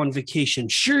get to go on vacation.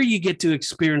 Sure, you get to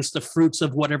experience the fruits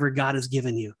of whatever God has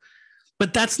given you.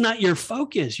 But that's not your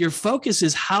focus. Your focus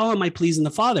is, how am I pleasing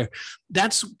the Father?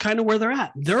 That's kind of where they're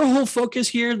at. Their whole focus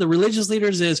here, the religious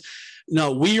leaders, is,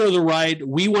 no, we are the right.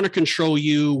 We want to control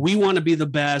you. We want to be the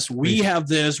best. We have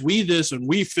this, and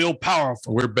we feel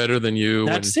powerful. We're better than you.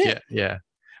 That's it. Yeah.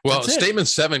 Well, statement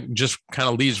 7 just kind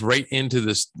of leads right into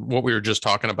this, what we were just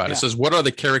talking about. Yeah. It says, what are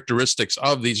the characteristics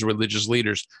of these religious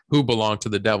leaders who belong to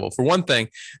the devil? For one thing,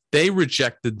 they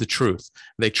rejected the truth.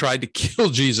 They tried to kill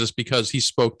Jesus because he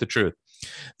spoke the truth.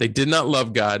 They did not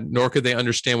love God, nor could they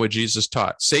understand what Jesus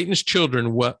taught. Satan's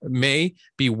children may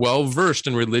be well-versed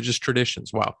in religious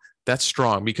traditions. Wow, that's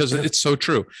strong, because it's so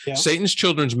true. Yeah. Satan's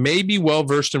children may be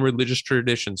well-versed in religious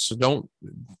traditions. So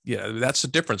that's the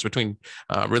difference between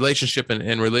relationship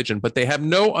and religion, but they have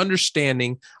no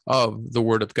understanding of the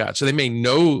word of God. So they may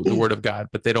know the word of God,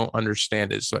 but they don't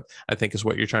understand it. So I think is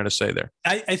what you're trying to say there.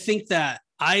 I think that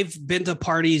I've been to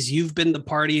parties, you've been to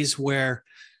parties where,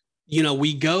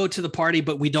 we go to the party,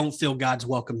 but we don't feel God's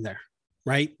welcome there,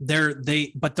 right?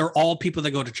 But they're all people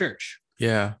that go to church.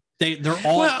 Yeah. They're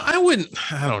all. Well,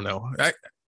 I don't know.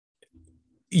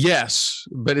 Yes,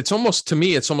 but it's almost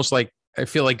like I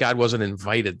feel like God wasn't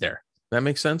invited there. That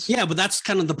makes sense? Yeah, but that's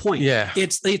kind of the point. Yeah.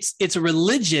 It's a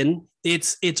religion.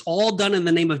 It's all done in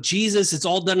the name of Jesus. It's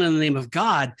all done in the name of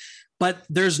God. But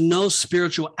there's no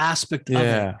spiritual aspect of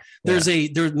it.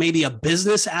 There's maybe a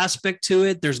business aspect to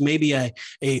it. There's maybe a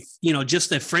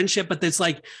just a friendship, but it's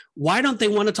like, why don't they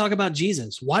want to talk about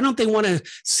Jesus? Why don't they want to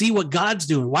see what God's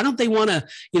doing? Why don't they want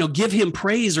to, give him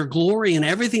praise or glory in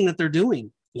everything that they're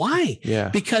doing? Why? Yeah.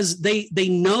 Because they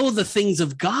know the things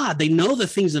of God. They know the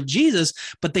things of Jesus,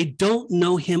 but they don't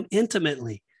know him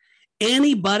intimately.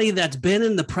 Anybody that's been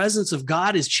in the presence of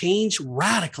God is changed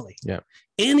radically. Yeah.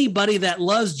 Anybody that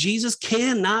loves Jesus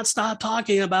cannot stop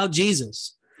talking about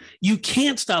Jesus. You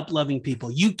can't stop loving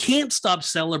people. You can't stop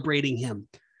celebrating him.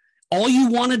 All you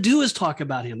want to do is talk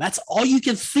about him. That's all you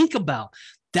can think about.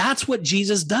 That's what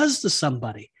Jesus does to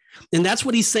somebody. And that's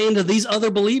what he's saying to these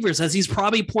other believers, as he's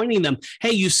probably pointing them.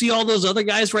 Hey, you see all those other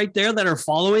guys right there that are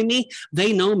following me?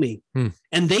 They know me,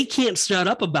 and they can't shut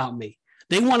up about me.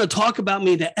 They want to talk about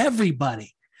me to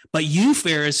everybody. But you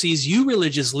Pharisees, you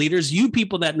religious leaders, you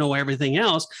people that know everything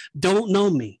else, don't know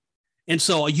me. And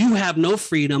so you have no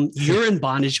freedom. You're in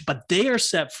bondage, but they are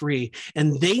set free,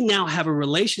 and they now have a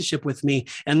relationship with me,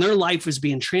 and their life is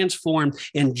being transformed,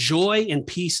 and joy and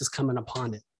peace is coming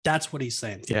upon it. That's what he's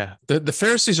saying. Yeah. The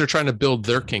Pharisees are trying to build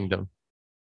their kingdom,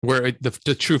 where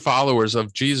the true followers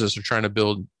of Jesus are trying to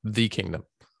build the kingdom.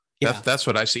 Yeah. That's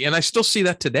what I see. And I still see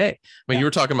that today. I mean, you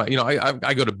were talking about,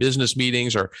 I go to business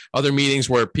meetings or other meetings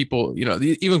where people,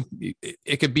 even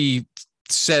it could be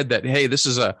said that, hey, this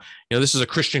is a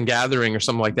Christian gathering or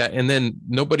something like that. And then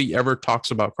nobody ever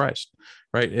talks about Christ,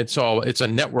 right? It's a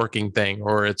networking thing,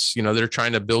 or it's, they're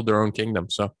trying to build their own kingdom.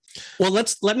 So, well,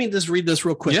 let me just read this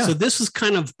real quick. Yeah. So this is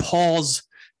kind of Paul's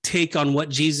take on what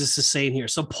Jesus is saying here.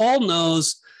 So Paul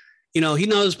knows, he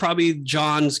knows probably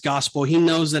John's gospel. He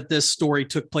knows that this story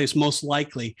took place most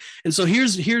likely. And so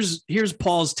here's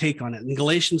Paul's take on it in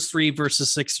Galatians 3,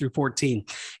 verses 6 through 14.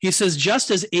 He says,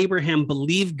 just as Abraham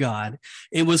believed God,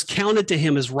 it was counted to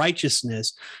him as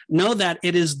righteousness. Know that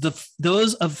it is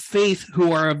those of faith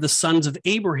who are of the sons of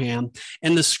Abraham,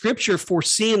 and the scripture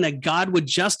foreseeing that God would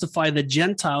justify the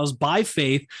Gentiles by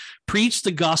faith, preached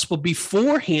the gospel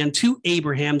beforehand to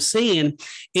Abraham, saying,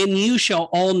 in you shall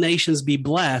all nations be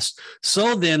blessed.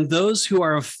 So then those who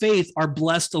are of faith are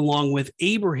blessed along with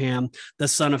Abraham, the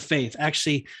son of faith.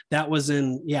 Actually, that was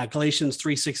in Galatians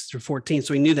 3, 6 through 14.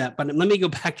 So we knew that. But let me go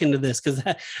back into this, because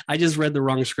I just read the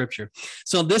wrong scripture.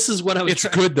 So this is what I was. It's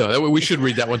good, though. We should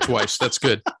read that one twice. That's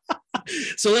good.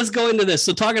 So let's go into this.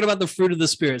 So talking about the fruit of the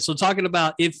Spirit. So talking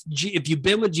about if you've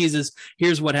been with Jesus,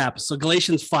 here's what happens. So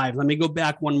Galatians 5, let me go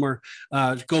back one more,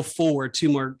 go forward 2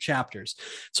 more chapters.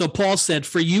 So Paul said,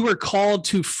 for you are called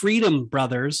to freedom,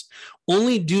 brothers.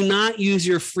 Only do not use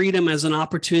your freedom as an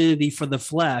opportunity for the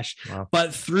flesh,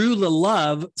 but through the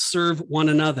love serve one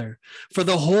another. For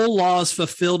the whole law is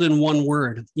fulfilled in one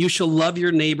word: you shall love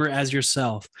your neighbor as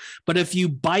yourself. But if you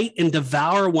bite and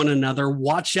devour one another,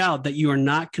 watch out that you are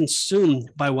not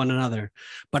consumed by one another.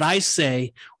 But I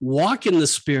say, walk in the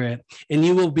Spirit, and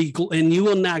you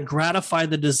will not gratify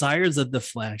the desires of the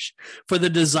flesh. For the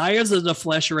desires of the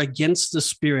flesh are against the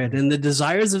Spirit, and the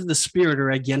desires of the Spirit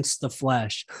are against the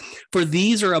flesh. For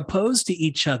these are opposed to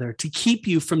each other to keep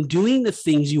you from doing the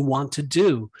things you want to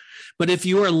do. But if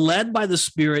you are led by the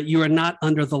Spirit, you are not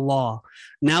under the law.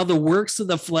 Now the works of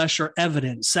the flesh are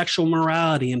evident: sexual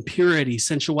morality, impurity,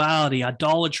 sensuality,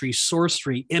 idolatry,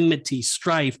 sorcery, enmity,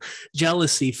 strife,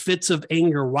 jealousy, fits of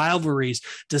anger, rivalries,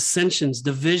 dissensions,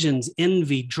 divisions,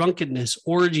 envy, drunkenness,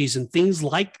 orgies, and things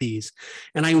like these.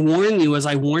 And I warn you, as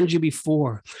I warned you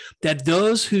before, that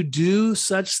those who do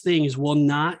such things will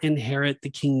not inherit the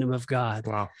kingdom of God.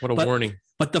 Wow, what a warning.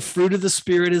 But the fruit of the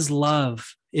Spirit is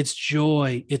love, it's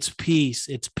joy, it's peace,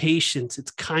 it's patience, it's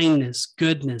kindness,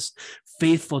 goodness,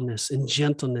 faithfulness, and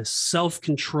gentleness,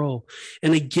 self-control.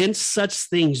 And against such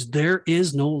things there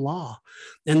is no law.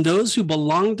 And those who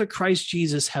belong to Christ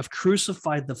Jesus have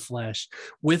crucified the flesh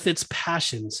with its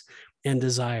passions and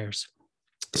desires.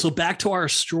 So back to our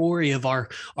story of our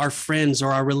friends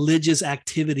or our religious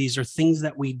activities or things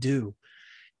that we do.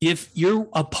 If you're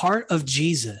a part of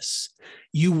Jesus,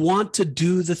 you want to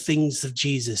do the things of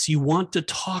Jesus. You want to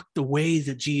talk the way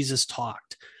that Jesus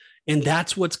talked. And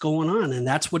that's what's going on. And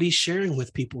that's what he's sharing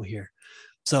with people here.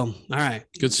 So, all right.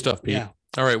 Good stuff, Pete. Yeah.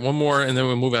 All right. One more, and then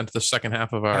we'll move on to the second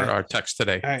half of our text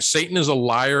today. Right. Satan is a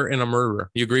liar and a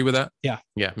murderer. You agree with that? Yeah.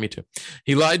 Yeah, me too.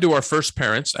 He lied to our first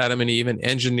parents, Adam and Eve, and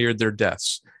engineered their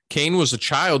deaths. Cain was a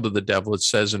child of the devil, it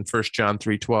says in 1 John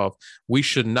 3:12. We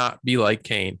should not be like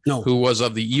Cain, who was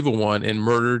of the evil one and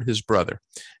murdered his brother.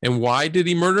 And why did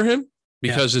he murder him?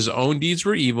 Because his own deeds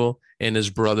were evil and his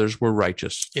brothers were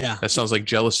righteous. Yeah. That sounds like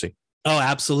jealousy. Oh,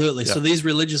 absolutely. Yeah. So these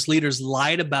religious leaders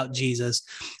lied about Jesus,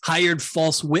 hired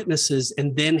false witnesses,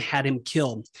 and then had him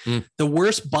killed. The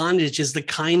worst bondage is the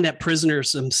kind that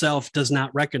prisoners himself does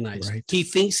not recognize. Right. He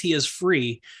thinks he is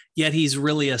free, yet he's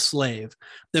really a slave.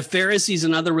 The Pharisees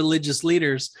and other religious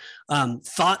leaders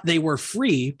thought they were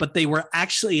free, but they were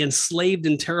actually enslaved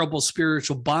in terrible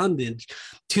spiritual bondage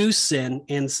to sin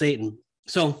and Satan.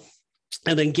 So,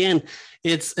 and again,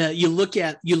 it's you look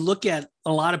at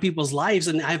a lot of people's lives,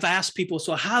 and I've asked people,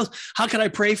 so how can I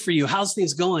pray for you? How's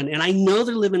things going? And I know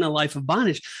they're living a life of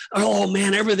bondage. Oh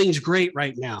man, everything's great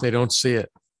right now. They don't see it.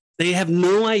 They have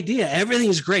no idea.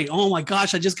 Everything's great. Oh my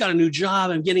gosh, I just got a new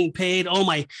job. I'm getting paid. Oh,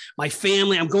 my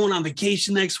family, I'm going on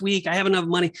vacation next week. I have enough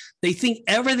money. They think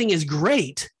everything is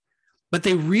great, but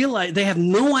they realize they have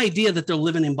no idea that they're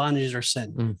living in bondage or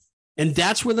sin. And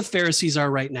that's where the Pharisees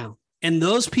are right now. And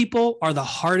those people are the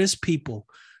hardest people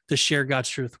to share God's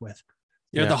truth with.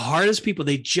 They're the hardest people.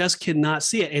 They just cannot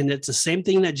see it. And it's the same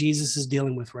thing that Jesus is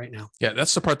dealing with right now. Yeah,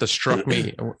 that's the part that struck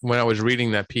me when I was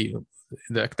reading that, Pete.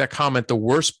 That comment, the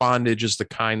worst bondage is the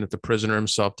kind that the prisoner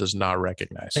himself does not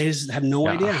recognize. They just have no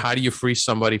idea. How do you free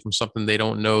somebody from something they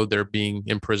don't know they're being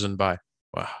imprisoned by?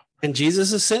 Wow. And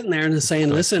Jesus is sitting there and is saying,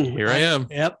 listen, here I am.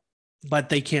 Yep. But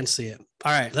they can't see it.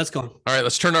 All right, let's go. All right,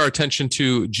 let's turn our attention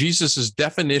to Jesus's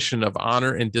definition of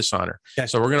honor and dishonor. Okay.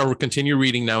 So we're going to continue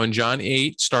reading now in John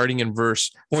 8, starting in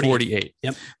verse 48.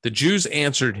 Yep. The Jews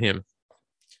answered him,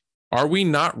 "Are we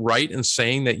not right in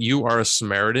saying that you are a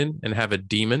Samaritan and have a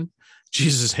demon?"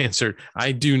 Jesus answered,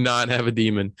 "I do not have a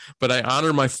demon, but I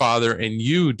honor my Father, and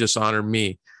you dishonor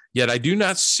me. Yet I do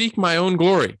not seek my own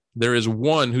glory. There is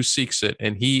one who seeks it,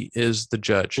 and he is the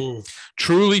judge.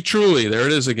 Truly, truly," there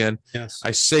it is again. Yes.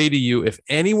 "I say to you, if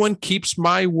anyone keeps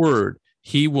my word,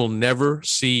 he will never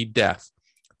see death."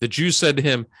 The Jews said to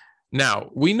him, "Now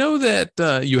we know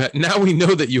that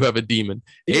you have a demon.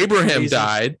 Abraham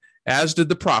died, as did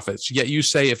the prophets. Yet you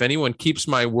say, if anyone keeps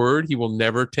my word, he will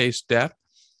never taste death.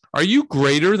 Are you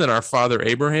greater than our father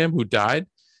Abraham, who died,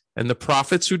 and the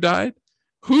prophets who died?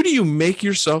 Who do you make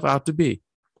yourself out to be?"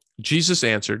 Jesus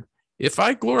answered, "If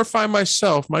I glorify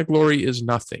myself, my glory is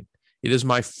nothing. It is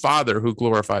my Father who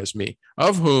glorifies me,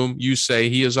 of whom you say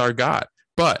he is our God.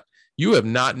 But you have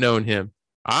not known him.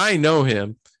 I know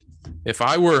him. If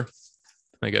I were..."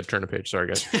 I got to turn the page. Sorry,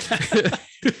 guys.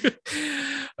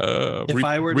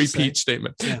 Repeat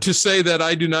statement. Yeah. "To say that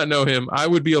I do not know him, I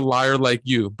would be a liar like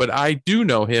you, but I do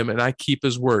know him and I keep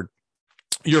his word.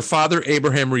 Your father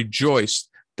Abraham rejoiced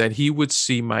that he would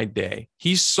see my day.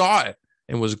 He saw it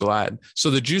and was glad." So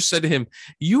the Jews said to him,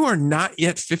 "You are not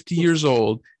yet 50 years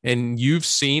old, and you've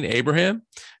seen Abraham?"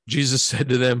 Jesus said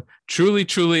to them, "Truly,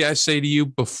 truly, I say to you,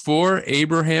 before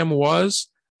Abraham was,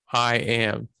 I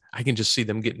am. I can just see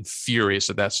them getting furious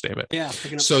at that statement. Yeah.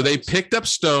 So they picked up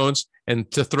stones and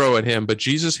to throw at him, but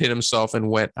Jesus hid himself and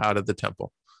went out of the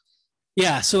temple.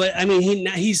 Yeah. So, I mean,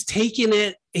 he's taking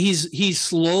it. He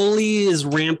slowly is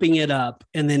ramping it up.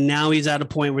 And then now he's at a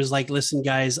point where he's like, listen,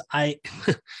 guys,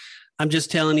 I'm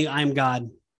just telling you, I'm God.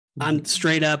 I'm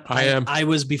straight up. I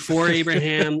was before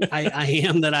Abraham. I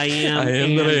am that I am. I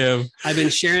am that I am. I've been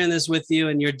sharing this with you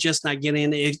and you're just not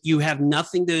getting it. You have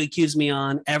nothing to accuse me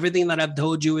on. Everything that I've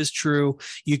told you is true.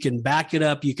 You can back it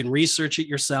up. You can research it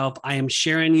yourself. I am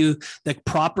sharing you the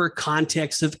proper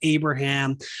context of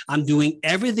Abraham. I'm doing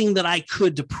everything that I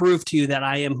could to prove to you that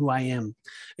I am who I am.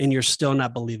 And you're still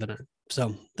not believing it.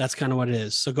 So that's kind of what it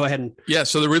is. So go ahead and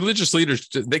so the religious leaders,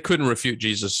 they couldn't refute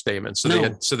Jesus' statement.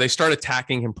 So they started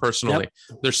attacking him personally.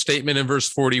 Yep. Their statement in verse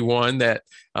 41 that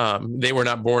they were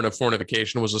not born of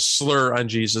fornication was a slur on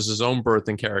Jesus' own birth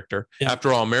and character. Yep.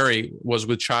 After all, Mary was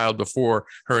with child before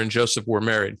her and Joseph were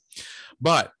married.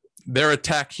 But their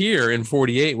attack here in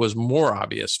 48 was more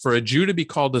obvious. For a Jew to be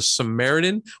called a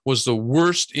Samaritan was the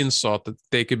worst insult that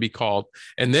they could be called.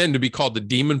 And then to be called the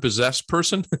demon-possessed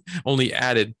person only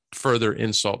added further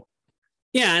insult.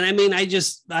 Yeah, and I mean,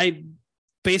 I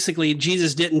basically,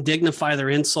 Jesus didn't dignify their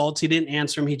insults. He didn't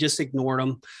answer them. He just ignored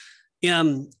them.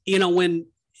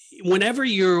 Whenever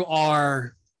you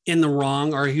are in the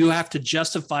wrong or you have to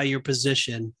justify your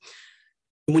position,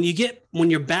 when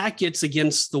your back gets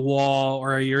against the wall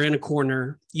or you're in a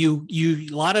corner, you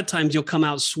a lot of times you'll come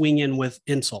out swinging with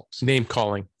insults, name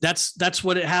calling. That's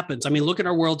what it happens. I mean, look at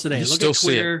our world today. Look at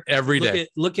Twitter every day.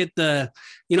 Look at the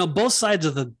both sides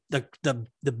of the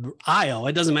aisle.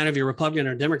 It doesn't matter if you're Republican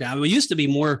or Democrat. It used to be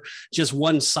more just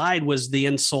one side was the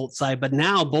insult side, but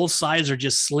now both sides are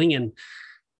just slinging.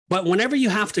 But whenever you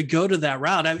have to go to that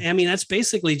route, I mean, that's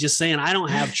basically just saying I don't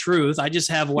have truth. I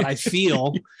just have what I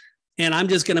feel. And I'm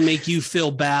just going to make you feel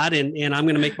bad and I'm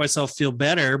going to make myself feel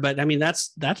better. But I mean,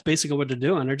 that's basically what they're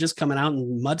doing. They're just coming out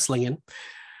and mudslinging.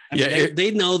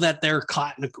 They know that they're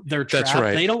caught in their trap. That's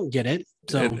right. They don't get it.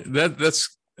 So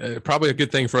that's probably a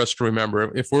good thing for us to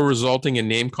remember. If we're resulting in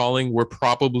name calling, we're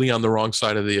probably on the wrong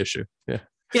side of the issue. Yeah.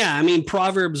 Yeah. I mean,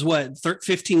 Proverbs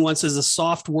 15:1 says a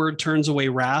soft word turns away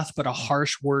wrath, but a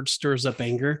harsh word stirs up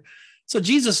anger. So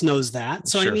Jesus knows that.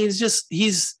 So sure. I mean,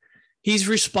 he's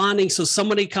responding. So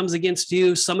somebody comes against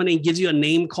you, somebody gives you a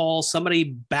name call, somebody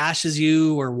bashes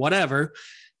you or whatever.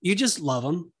 You just love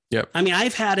them. Yep. I mean,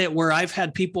 I've had it where I've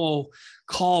had people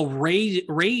call Ray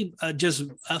just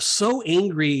so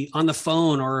angry on the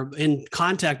phone or in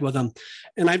contact with them.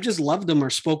 And I've just loved them or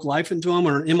spoke life into them,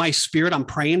 or in my spirit, I'm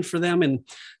praying for them and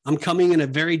I'm coming in a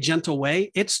very gentle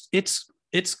way.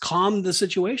 It's calmed the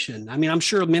situation. I mean, I'm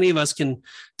sure many of us can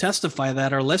testify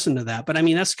that or listen to that, but I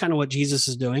mean, that's kind of what Jesus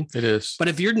is doing. It is. But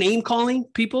if you're name calling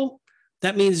people,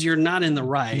 that means you're not in the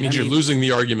right. It means you're losing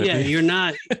the argument. Yeah, you're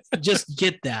not. Just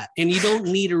get that. And you don't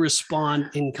need to respond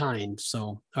in kind.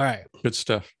 So, all right. Good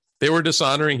stuff. They were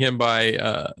dishonoring him but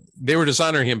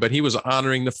he was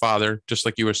honoring the Father, just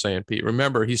like you were saying, Pete.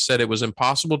 Remember, he said it was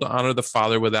impossible to honor the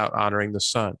Father without honoring the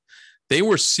Son. They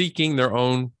were seeking their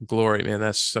own glory, man.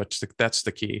 That's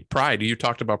the key. Pride. You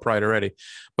talked about pride already,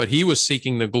 but he was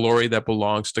seeking the glory that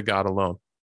belongs to God alone.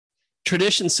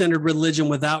 Tradition-centered religion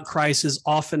without Christ is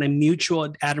often a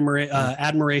mutual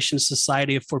admiration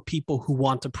society for people who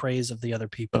want the praise of the other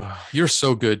people. Oh, you're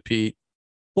so good, Pete.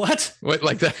 What? What,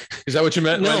 like that? Is that what you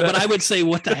meant? No, but I would say,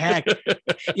 what the heck?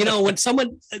 When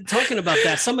someone talking about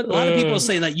that, a lot of people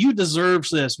say that you deserve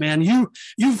this, man.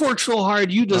 You've worked so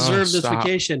hard. You deserve this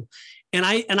vacation. And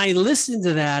I listen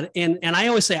to that and I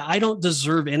always say, I don't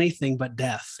deserve anything but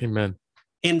death. Amen.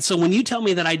 And so when you tell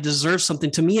me that I deserve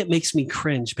something, to me, it makes me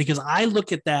cringe because I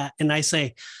look at that and I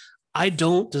say, I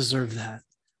don't deserve that.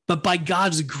 But by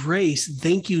God's grace,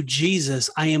 thank you,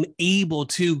 Jesus, I am able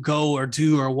to go or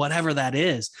do or whatever that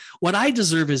is. What I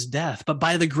deserve is death. But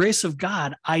by the grace of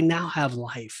God, I now have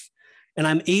life. And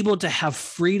I'm able to have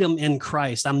freedom in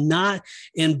Christ. I'm not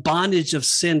in bondage of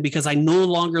sin because I no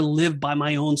longer live by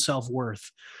my own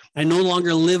self-worth. I no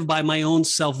longer live by my own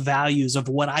self-values of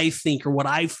what I think or what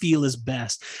I feel is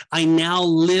best. I now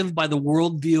live by the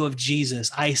worldview of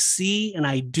Jesus. I see and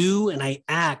I do and I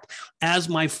act as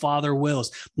my Father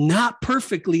wills, not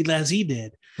perfectly as he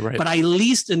did. Right. But I at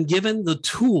least am given the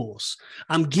tools.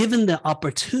 I'm given the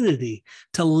opportunity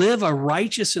to live a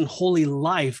righteous and holy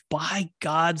life by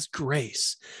God's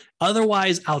grace.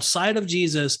 Otherwise, outside of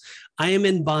Jesus, I am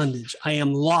in bondage. I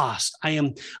am lost. I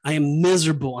am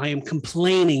miserable. I am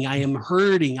complaining. I am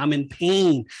hurting. I'm in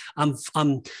pain. I'm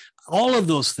all of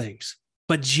those things.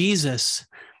 But Jesus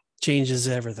changes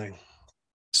everything.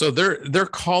 So they're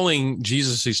calling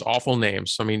Jesus these awful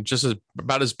names. I mean, just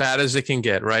about as bad as it can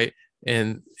get, right?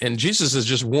 And Jesus has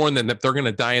just warned them that they're going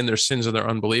to die in their sins and their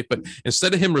unbelief. But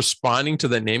instead of him responding to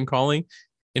that name calling,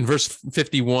 in verse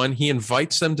 51, he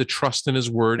invites them to trust in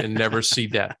his word and never see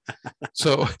death.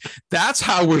 So that's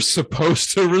how we're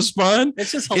supposed to respond.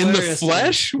 It's just in the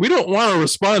flesh. We don't want to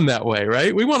respond that way,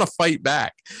 right? We want to fight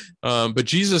back. But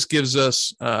Jesus gives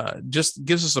us a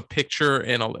picture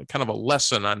and a kind of a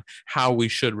lesson on how we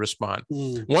should respond.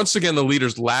 Once again, the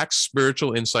leaders lacked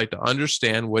spiritual insight to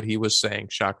understand what he was saying.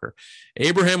 Shocker.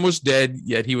 Abraham was dead,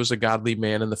 yet he was a godly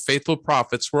man, and the faithful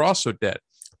prophets were also dead.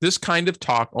 This kind of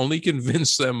talk only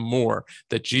convinced them more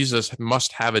that Jesus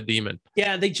must have a demon.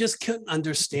 Yeah, they just couldn't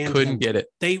understand. Couldn't get it.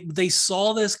 They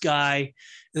saw this guy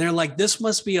and they're like, this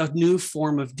must be a new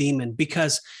form of demon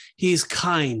because he's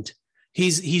kind.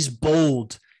 He's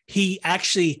bold. He's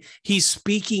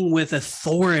speaking with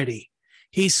authority.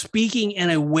 He's speaking in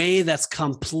a way that's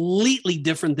completely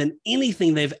different than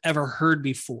anything they've ever heard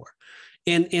before.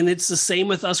 And it's the same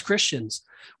with us Christians.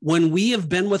 When we have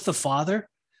been with the Father,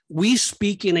 we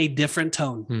speak in a different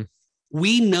tone.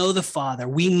 We know the Father.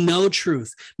 We know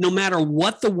truth. No matter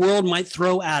what the world might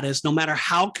throw at us, no matter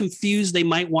how confused they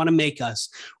might want to make us,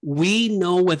 we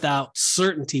know without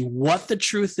certainty what the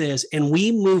truth is, and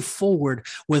we move forward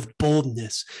with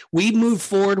boldness. We move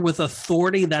forward with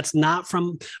authority that's not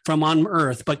from on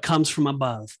earth, but comes from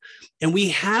above. And we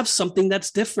have something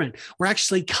that's different. We're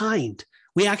actually kind.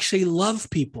 We actually love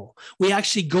people. We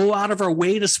actually go out of our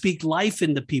way to speak life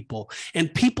into people.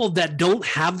 And people that don't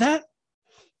have that,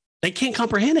 they can't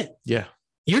comprehend it. Yeah.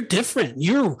 You're different.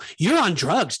 You're on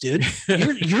drugs, dude.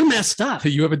 You're messed up.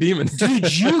 You have a demon.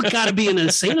 Dude, you got to be in an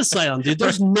insane asylum, dude.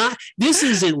 This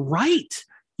isn't right.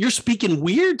 You're speaking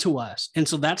weird to us. And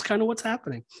so that's kind of what's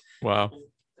happening. Wow.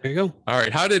 There you go. All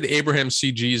right. How did Abraham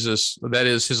see Jesus? That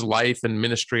is his life and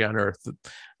ministry on earth.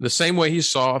 The same way he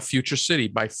saw a future city,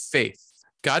 by faith.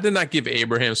 God did not give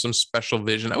Abraham some special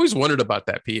vision. I always wondered about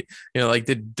that, Pete.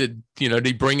 Did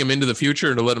he bring him into the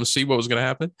future to let him see what was going to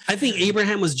happen? I think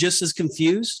Abraham was just as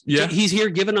confused. Yeah. He's here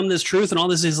giving him this truth and all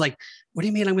this is like, what do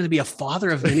you mean I'm going to be a father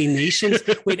of many nations?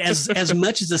 Wait, as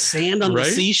much as the sand on the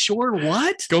seashore?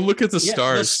 What? Go look at the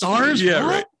stars. The stars? Yeah,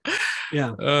 what? right.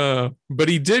 Yeah. But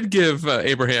he did give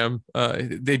Abraham,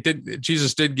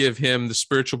 Jesus did give him the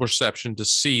spiritual perception to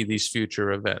see these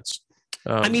future events.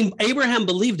 Abraham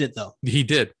believed it, though. He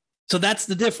did. So that's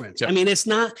the difference. Yeah. I mean, it's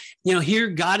not, here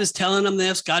God is telling him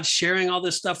this, God's sharing all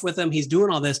this stuff with him. He's doing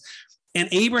all this. And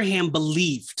Abraham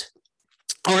believed.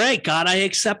 All right, God, I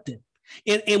accept it.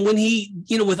 And when he,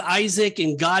 with Isaac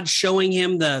and God showing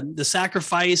him the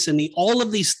sacrifice and all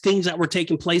of these things that were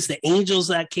taking place, the angels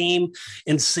that came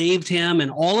and saved him and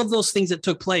all of those things that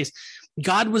took place,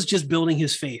 God was just building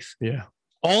his faith. Yeah.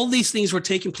 All these things were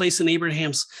taking place in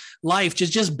Abraham's life,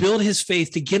 just build his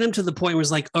faith to get him to the point where it's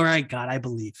like, all right, God, I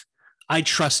believe. I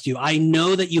trust you. I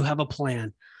know that you have a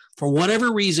plan. For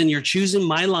whatever reason, you're choosing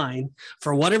my line.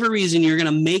 For whatever reason, you're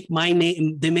going to make my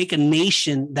name, they make a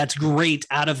nation that's great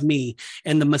out of me.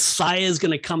 And the Messiah is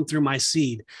going to come through my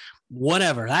seed.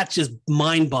 Whatever. That's just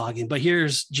mind-boggling. But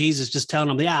here's Jesus just telling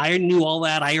them, yeah, I knew all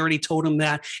that. I already told him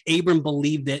that. Abram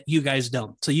believed it. You guys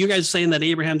don't. So you guys saying that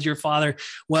Abraham's your father.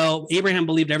 Well, Abraham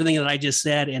believed everything that I just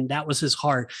said, and that was his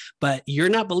heart. But you're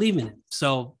not believing it.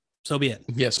 So be it.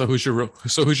 Yeah. So who's your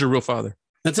real father?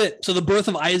 That's it. So the birth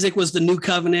of Isaac was the new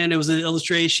covenant. It was an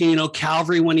illustration,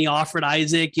 Calvary when he offered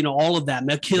Isaac, all of that.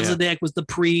 Melchizedek was the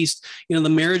priest. The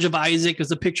marriage of Isaac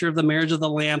is a picture of the marriage of the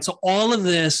Lamb. So all of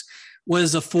this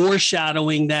was a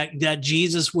foreshadowing that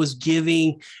Jesus was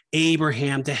giving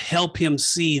Abraham to help him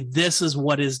see this is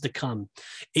what is to come.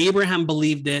 Abraham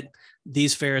believed it.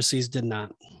 These Pharisees did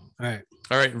not. All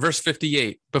right. Verse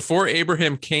 58. Before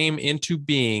Abraham came into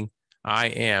being, I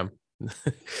am.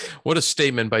 What a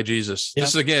statement by Jesus. Yep.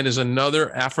 This again is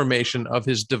another affirmation of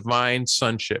his divine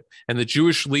sonship, and the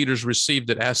Jewish leaders received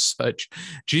it as such.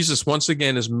 Jesus once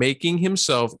again is making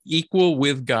himself equal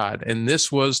with God, and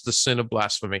this was the sin of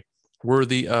blasphemy,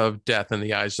 worthy of death in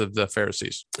the eyes of the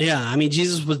Pharisees. Yeah,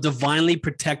 Jesus was divinely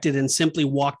protected and simply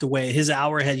walked away. His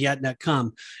hour had yet not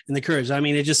come in the courage.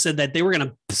 It just said that they were going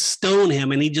to stone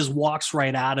him, and he just walks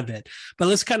right out of it. But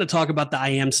let's kind of talk about the I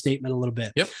am statement a little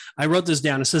bit. Yep. I wrote this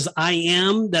down. It says, I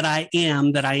am that I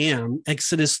am that I am.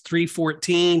 Exodus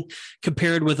 3:14,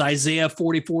 compared with Isaiah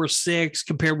 44:6,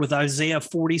 compared with Isaiah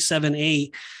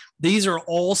 47:8. These are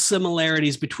all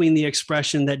similarities between the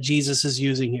expression that Jesus is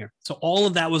using here. So all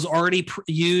of that was already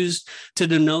used to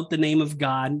denote the name of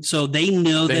God. So they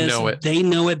know this. They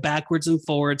know it backwards and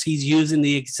forwards. He's using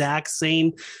the exact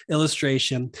same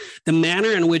illustration. The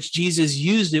manner in which Jesus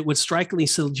used it would strikingly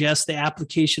suggest the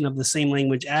application of the same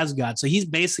language as God. So he's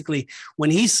basically, when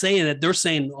he's saying it, they're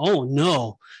saying, oh,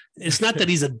 no. It's not that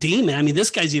he's a demon. I mean,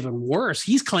 this guy's even worse.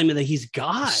 He's claiming that he's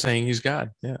God. Saying he's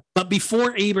God, yeah. But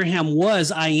before Abraham was,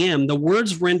 I am. The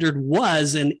words rendered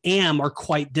was and am are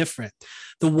quite different.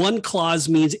 The one clause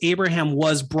means Abraham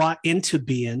was brought into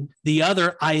being. The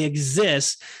other, I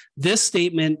exist. This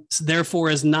statement, therefore,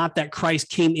 is not that Christ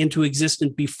came into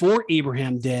existence before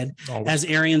Abraham did, as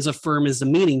Arians affirm is the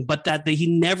meaning, but that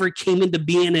he never came into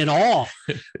being at all,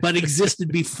 but existed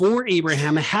before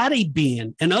Abraham had a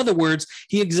being. In other words,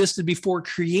 he existed before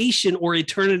creation or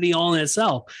eternity all in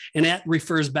itself. And that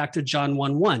refers back to John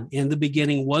 1:1. In the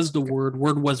beginning was the Word,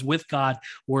 Word was with God,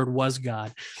 Word was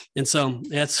God. And so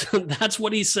that's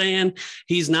what he's saying.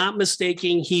 He's not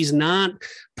mistaking. He's not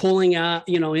pulling out,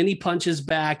 any punches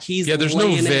back. There's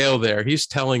no veil there. He's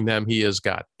telling them he is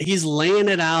God. He's laying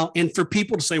it out. And for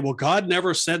people to say, well, God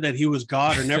never said that he was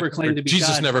God or never claimed to be Jesus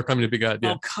God. Jesus never claimed to be God.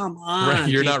 Yeah. Oh, come on. Right.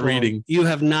 You're not reading. You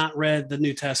have not read the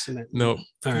New Testament. No.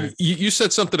 All right. You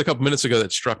said something a couple minutes ago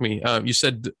that struck me. You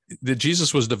said that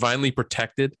Jesus was divinely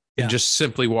protected and just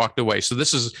simply walked away. So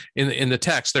this is in the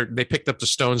text, they picked up the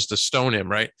stones to stone him,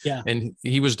 right? Yeah. And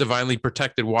he was divinely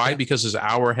protected. Why? Yeah. Because his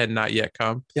hour had not yet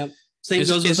come. Yep. Same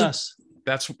goes with us.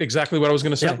 That's exactly what I was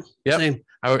going to say. Yep. Same.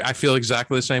 I feel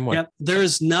exactly the same way. Yep. There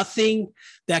is nothing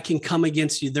that can come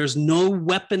against you. There's no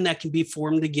weapon that can be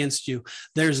formed against you.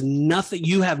 There's nothing.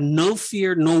 You have no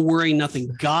fear, no worry,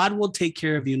 nothing. God will take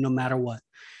care of you no matter what.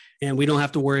 And we don't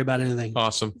have to worry about anything.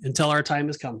 Awesome. Until our time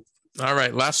has come. All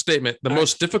right. Last statement. The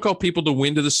most difficult people to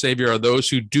win to the Savior are those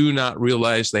who do not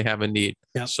realize they have a need.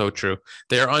 Yep. So true.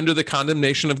 They are under the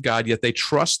condemnation of God, yet they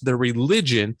trust their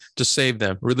religion to save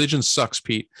them. Religion sucks,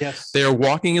 Pete. Yes. They are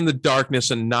walking in the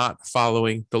darkness and not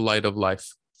following the light of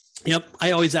life. Yep.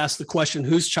 I always ask the question,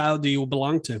 whose child do you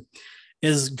belong to?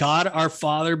 Is God our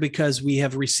Father because we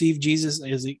have received Jesus?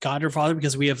 Is it God our Father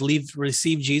because we have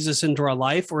received Jesus into our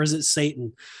life? Or is it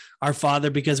Satan, our father,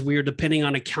 because we are depending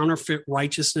on a counterfeit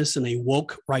righteousness and a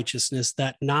woke righteousness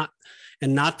not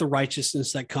the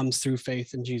righteousness that comes through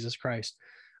faith in Jesus Christ?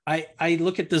 I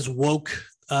look at this woke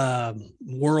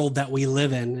world that we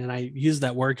live in, and I use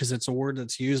that word because it's a word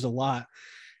that's used a lot.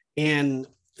 And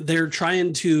they're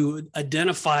trying to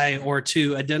identify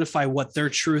what their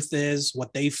truth is,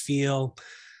 what they feel.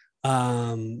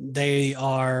 They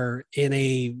are in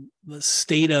a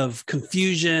state of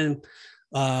confusion.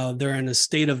 They're in a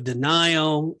state of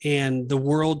denial, and the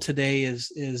world today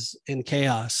is in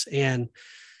chaos. And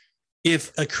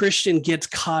if a Christian gets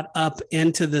caught up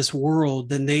into this world,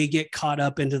 then they get caught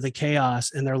up into the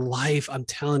chaos, and their life, I'm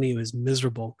telling you, is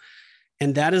miserable.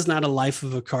 And that is not a life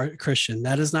of a Christian.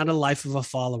 That is not a life of a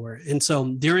follower. And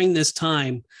so during this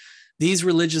time, these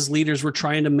religious leaders were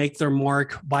trying to make their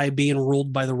mark by being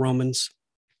ruled by the Romans,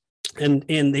 and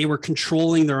they were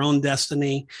controlling their own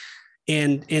destiny.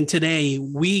 And today,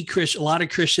 a lot of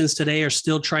Christians today are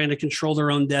still trying to control their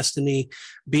own destiny,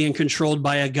 being controlled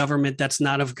by a government that's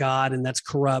not of God and that's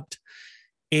corrupt.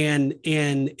 And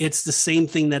it's the same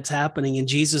thing that's happening. And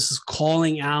Jesus is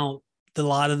calling out a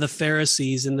lot of the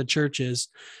Pharisees in the churches,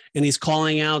 and he's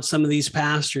calling out some of these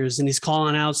pastors, and he's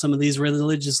calling out some of these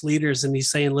religious leaders, and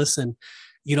he's saying, listen,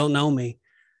 you don't know me.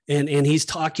 And he's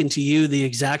talking to you the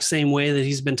exact same way that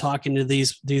he's been talking to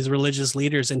these religious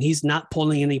leaders, and he's not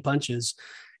pulling any punches,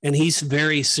 and he's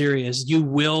very serious. You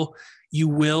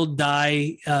will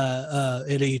die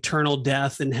an eternal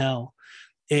death in hell.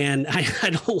 And I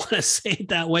don't want to say it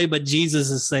that way, but Jesus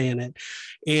is saying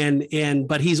it.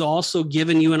 But he's also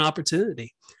given you an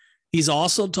opportunity. He's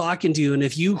also talking to you. And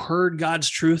if you heard God's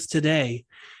truth today,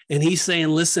 and he's saying,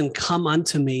 listen, come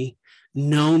unto me,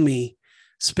 know me,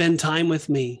 spend time with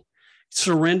me,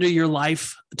 surrender your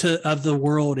life of the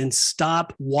world and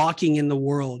stop walking in the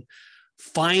world.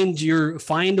 Find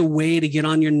a way to get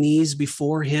on your knees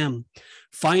before him.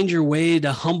 Find your way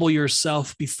to humble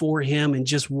yourself before him and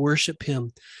just worship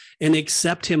him and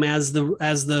accept him as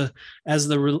the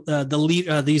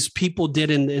lead, these people did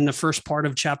in the first part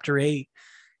of chapter 8.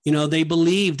 You know, they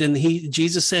believed, and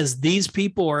Jesus says, these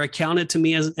people are accounted to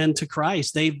me and to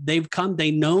Christ. They've come,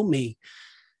 they know me.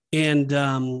 And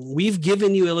we've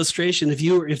given you illustration. If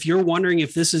you're wondering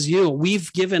if this is you,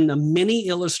 we've given many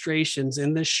illustrations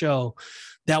in this show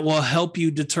that will help you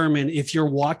determine if you're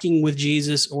walking with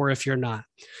Jesus or if you're not.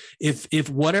 If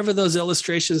whatever those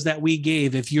illustrations that we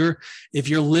gave, if you're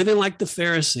living like the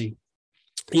Pharisee,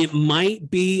 It might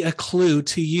be a clue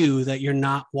to you that you're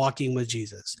not walking with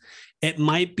Jesus. It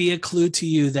might be a clue to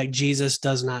you that Jesus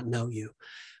does not know you.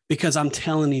 Because I'm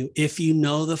telling you, if you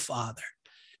know the Father,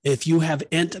 if you have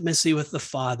intimacy with the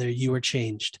Father, you are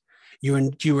changed. You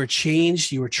are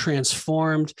changed. You are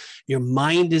transformed. Your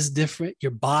mind is different.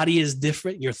 Your body is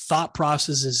different. Your thought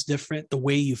process is different. The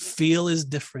way you feel is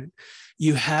different.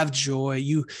 You have joy.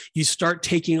 You start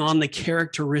taking on the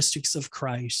characteristics of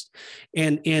Christ.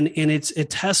 And it's a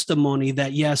testimony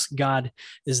that, yes, God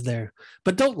is there.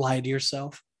 But don't lie to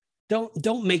yourself.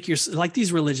 Don't make yourself like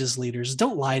these religious leaders.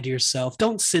 Don't lie to yourself.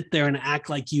 Don't sit there and act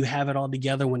like you have it all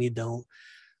together when you don't.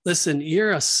 Listen,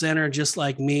 you're a sinner just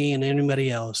like me and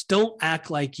anybody else. Don't act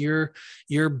like you're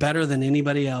better than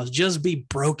anybody else. Just be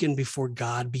broken before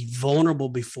God, be vulnerable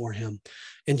before him,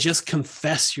 and just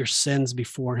confess your sins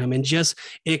before him, and just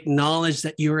acknowledge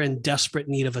that you're in desperate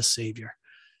need of a savior.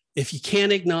 If you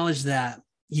can't acknowledge that,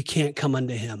 you can't come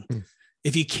unto him.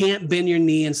 If you can't bend your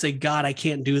knee and say, God, I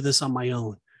can't do this on my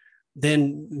own,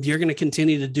 then you're going to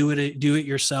continue to do it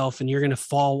yourself, and you're going to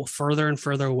fall further and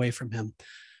further away from him.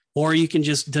 Or you can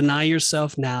just deny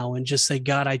yourself now and just say,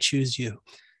 God, I choose you.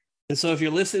 And so if you're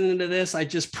listening to this, I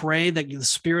just pray that the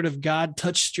Spirit of God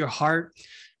touched your heart.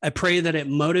 I pray that it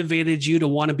motivated you to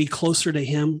want to be closer to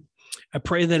him. I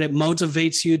pray that it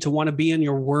motivates you to want to be in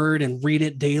your word and read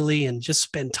it daily and just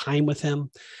spend time with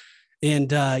him.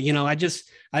 And,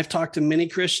 I've talked to many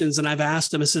Christians and I've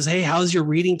asked them, it says, hey, how's your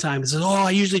reading time? It says,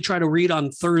 I usually try to read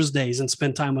on Thursdays and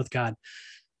spend time with God.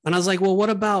 And I was like, well,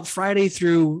 what about Friday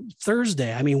through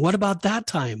Thursday? I mean, what about that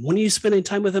time? When are you spending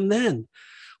time with him then?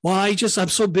 Well, I'm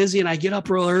so busy and I get up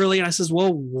real early. And I says,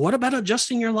 well, what about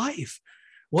adjusting your life?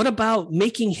 What about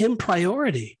making him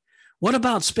priority? What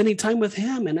about spending time with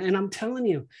him? And I'm telling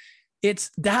you,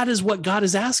 that is what God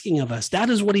is asking of us.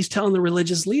 That is what he's telling the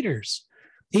religious leaders.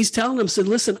 He's telling them, said,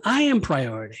 listen, I am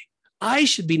priority. I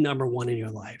should be number one in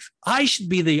your life. I should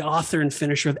be the author and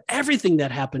finisher of everything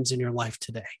that happens in your life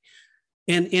today.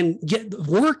 And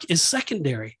work is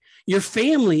secondary. Your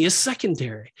family is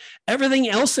secondary. Everything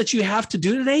else that you have to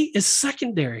do today is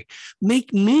secondary.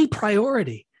 Make me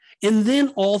priority. And then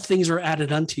all things are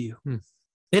added unto you.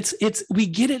 We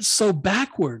get it so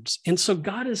backwards. And so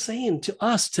God is saying to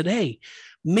us today,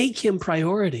 make him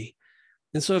priority.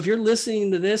 And so if you're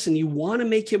listening to this and you want to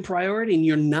make him priority and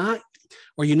you're not,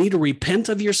 or you need to repent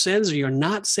of your sins, or you're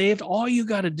not saved, all you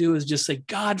got to do is just say,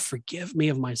 God, forgive me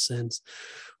of my sins.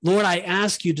 Lord, I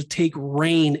ask you to take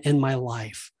reign in my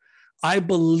life. I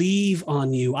believe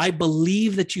on you. I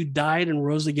believe that you died and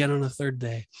rose again on the third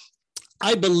day.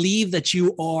 I believe that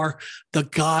you are the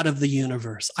God of the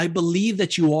universe. I believe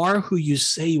that you are who you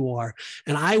say you are.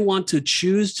 And I want to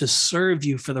choose to serve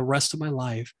you for the rest of my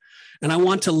life. And I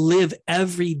want to live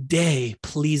every day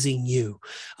pleasing you.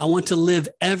 I want to live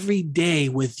every day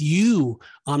with you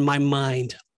on my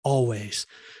mind always.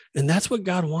 And that's what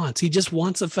God wants. He just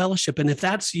wants a fellowship. And if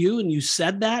that's you and you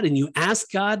said that and you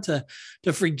asked God to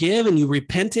forgive and you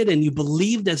repented and you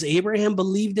believed as Abraham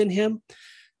believed in him,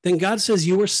 then God says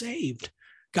you were saved.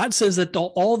 God says that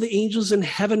all the angels in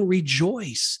heaven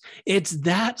rejoice. It's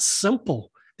that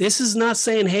simple. This is not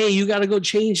saying, hey, you got to go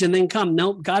change and then come.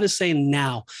 No, God is saying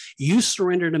now you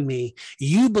surrender to me,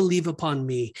 you believe upon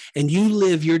me, and you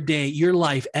live your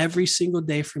life every single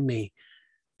day for me.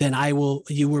 Then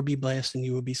you will be blessed and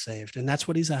you will be saved. And that's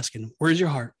what he's asking. Where's your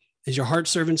heart? Is your heart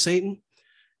serving Satan?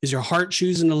 Is your heart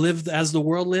choosing to live as the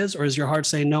world lives? Or is your heart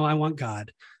saying, no, I want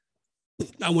God.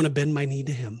 I want to bend my knee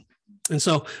to him. And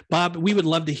so, Bob, we would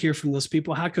love to hear from those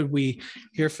people. How could we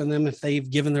hear from them if they've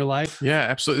given their life? Yeah,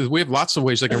 absolutely. We have lots of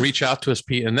ways they can reach out to us,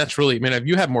 Pete. And that's really, if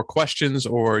you have more questions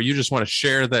or you just want to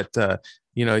share that,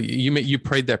 you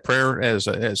prayed that prayer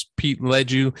as Pete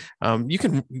led you. You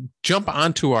can jump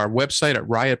onto our website at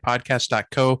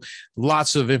riotpodcast.co.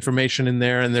 Lots of information in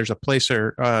there. And there's a place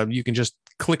where you can just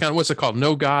click on, what's it called?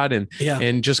 Know God,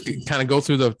 and just kind of go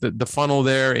through the funnel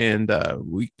there and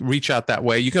we reach out that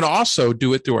way. You can also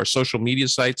do it through our social media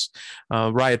sites.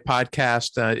 Riot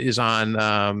Podcast is on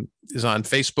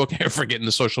Facebook. I'm forgetting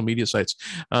the social media sites.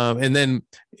 And then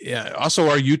also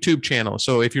our YouTube channel.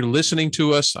 So if you're listening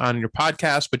to us on your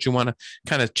podcast, but you want to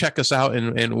kind of check us out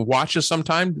and watch us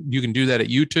sometime, you can do that at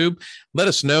YouTube. Let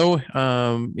us know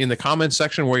in the comments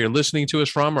section where you're listening to us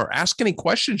from, or ask any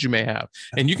questions you may have.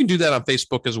 And you can do that on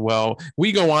Facebook as well.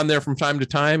 We go on there from time to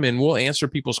time and we'll answer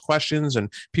people's questions,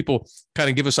 and people kind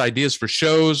of give us ideas for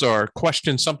shows or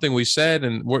question something we said.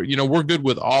 And we're good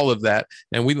with all of that.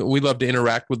 And we love to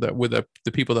interact with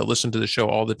the people that listen to the show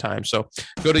all the time. So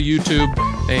go to YouTube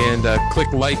and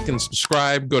click like and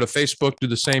subscribe. Go to Facebook, do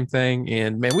the same thing.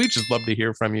 And man, we just love to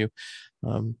hear from you.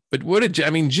 But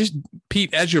just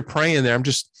Pete, as you're praying there,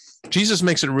 Jesus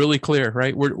makes it really clear,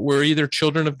 right? We're either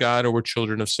children of God or we're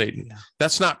children of Satan. Yeah.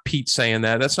 That's not Pete saying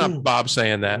that. That's not Bob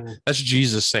saying that. That's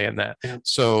Jesus saying that. Yeah.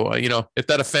 So, if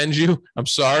that offends you, I'm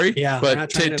sorry. Yeah,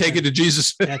 but take it to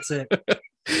Jesus. That's it.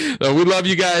 We love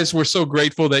you guys. We're so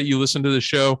grateful that you listen to the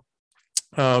show.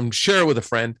 Share it with a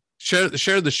friend. Share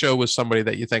the show with somebody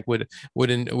that you think would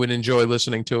enjoy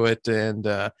listening to it. And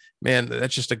man,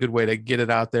 that's just a good way to get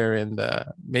it out there. And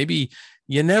maybe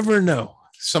you never know,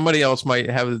 somebody else might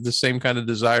have the same kind of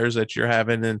desires that you're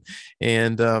having.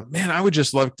 And man, I would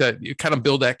just love to kind of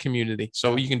build that community.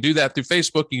 So you can do that through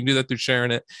Facebook. You can do that through sharing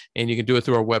it, and you can do it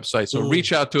through our website. So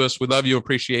reach out to us. We love you,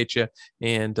 appreciate you.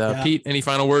 And Pete, any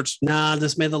final words?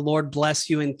 Just may the Lord bless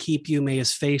you and keep you. May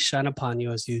his face shine upon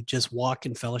you as you just walk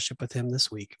in fellowship with him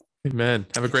this week. Amen.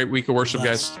 Have a great week of worship,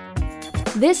 guys.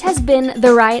 This has been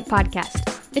the Riot Podcast.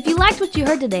 If you liked what you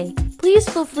heard today, please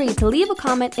feel free to leave a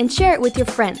comment and share it with your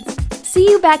friends. See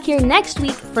you back here next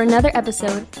week for another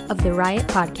episode of the Riot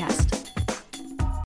Podcast.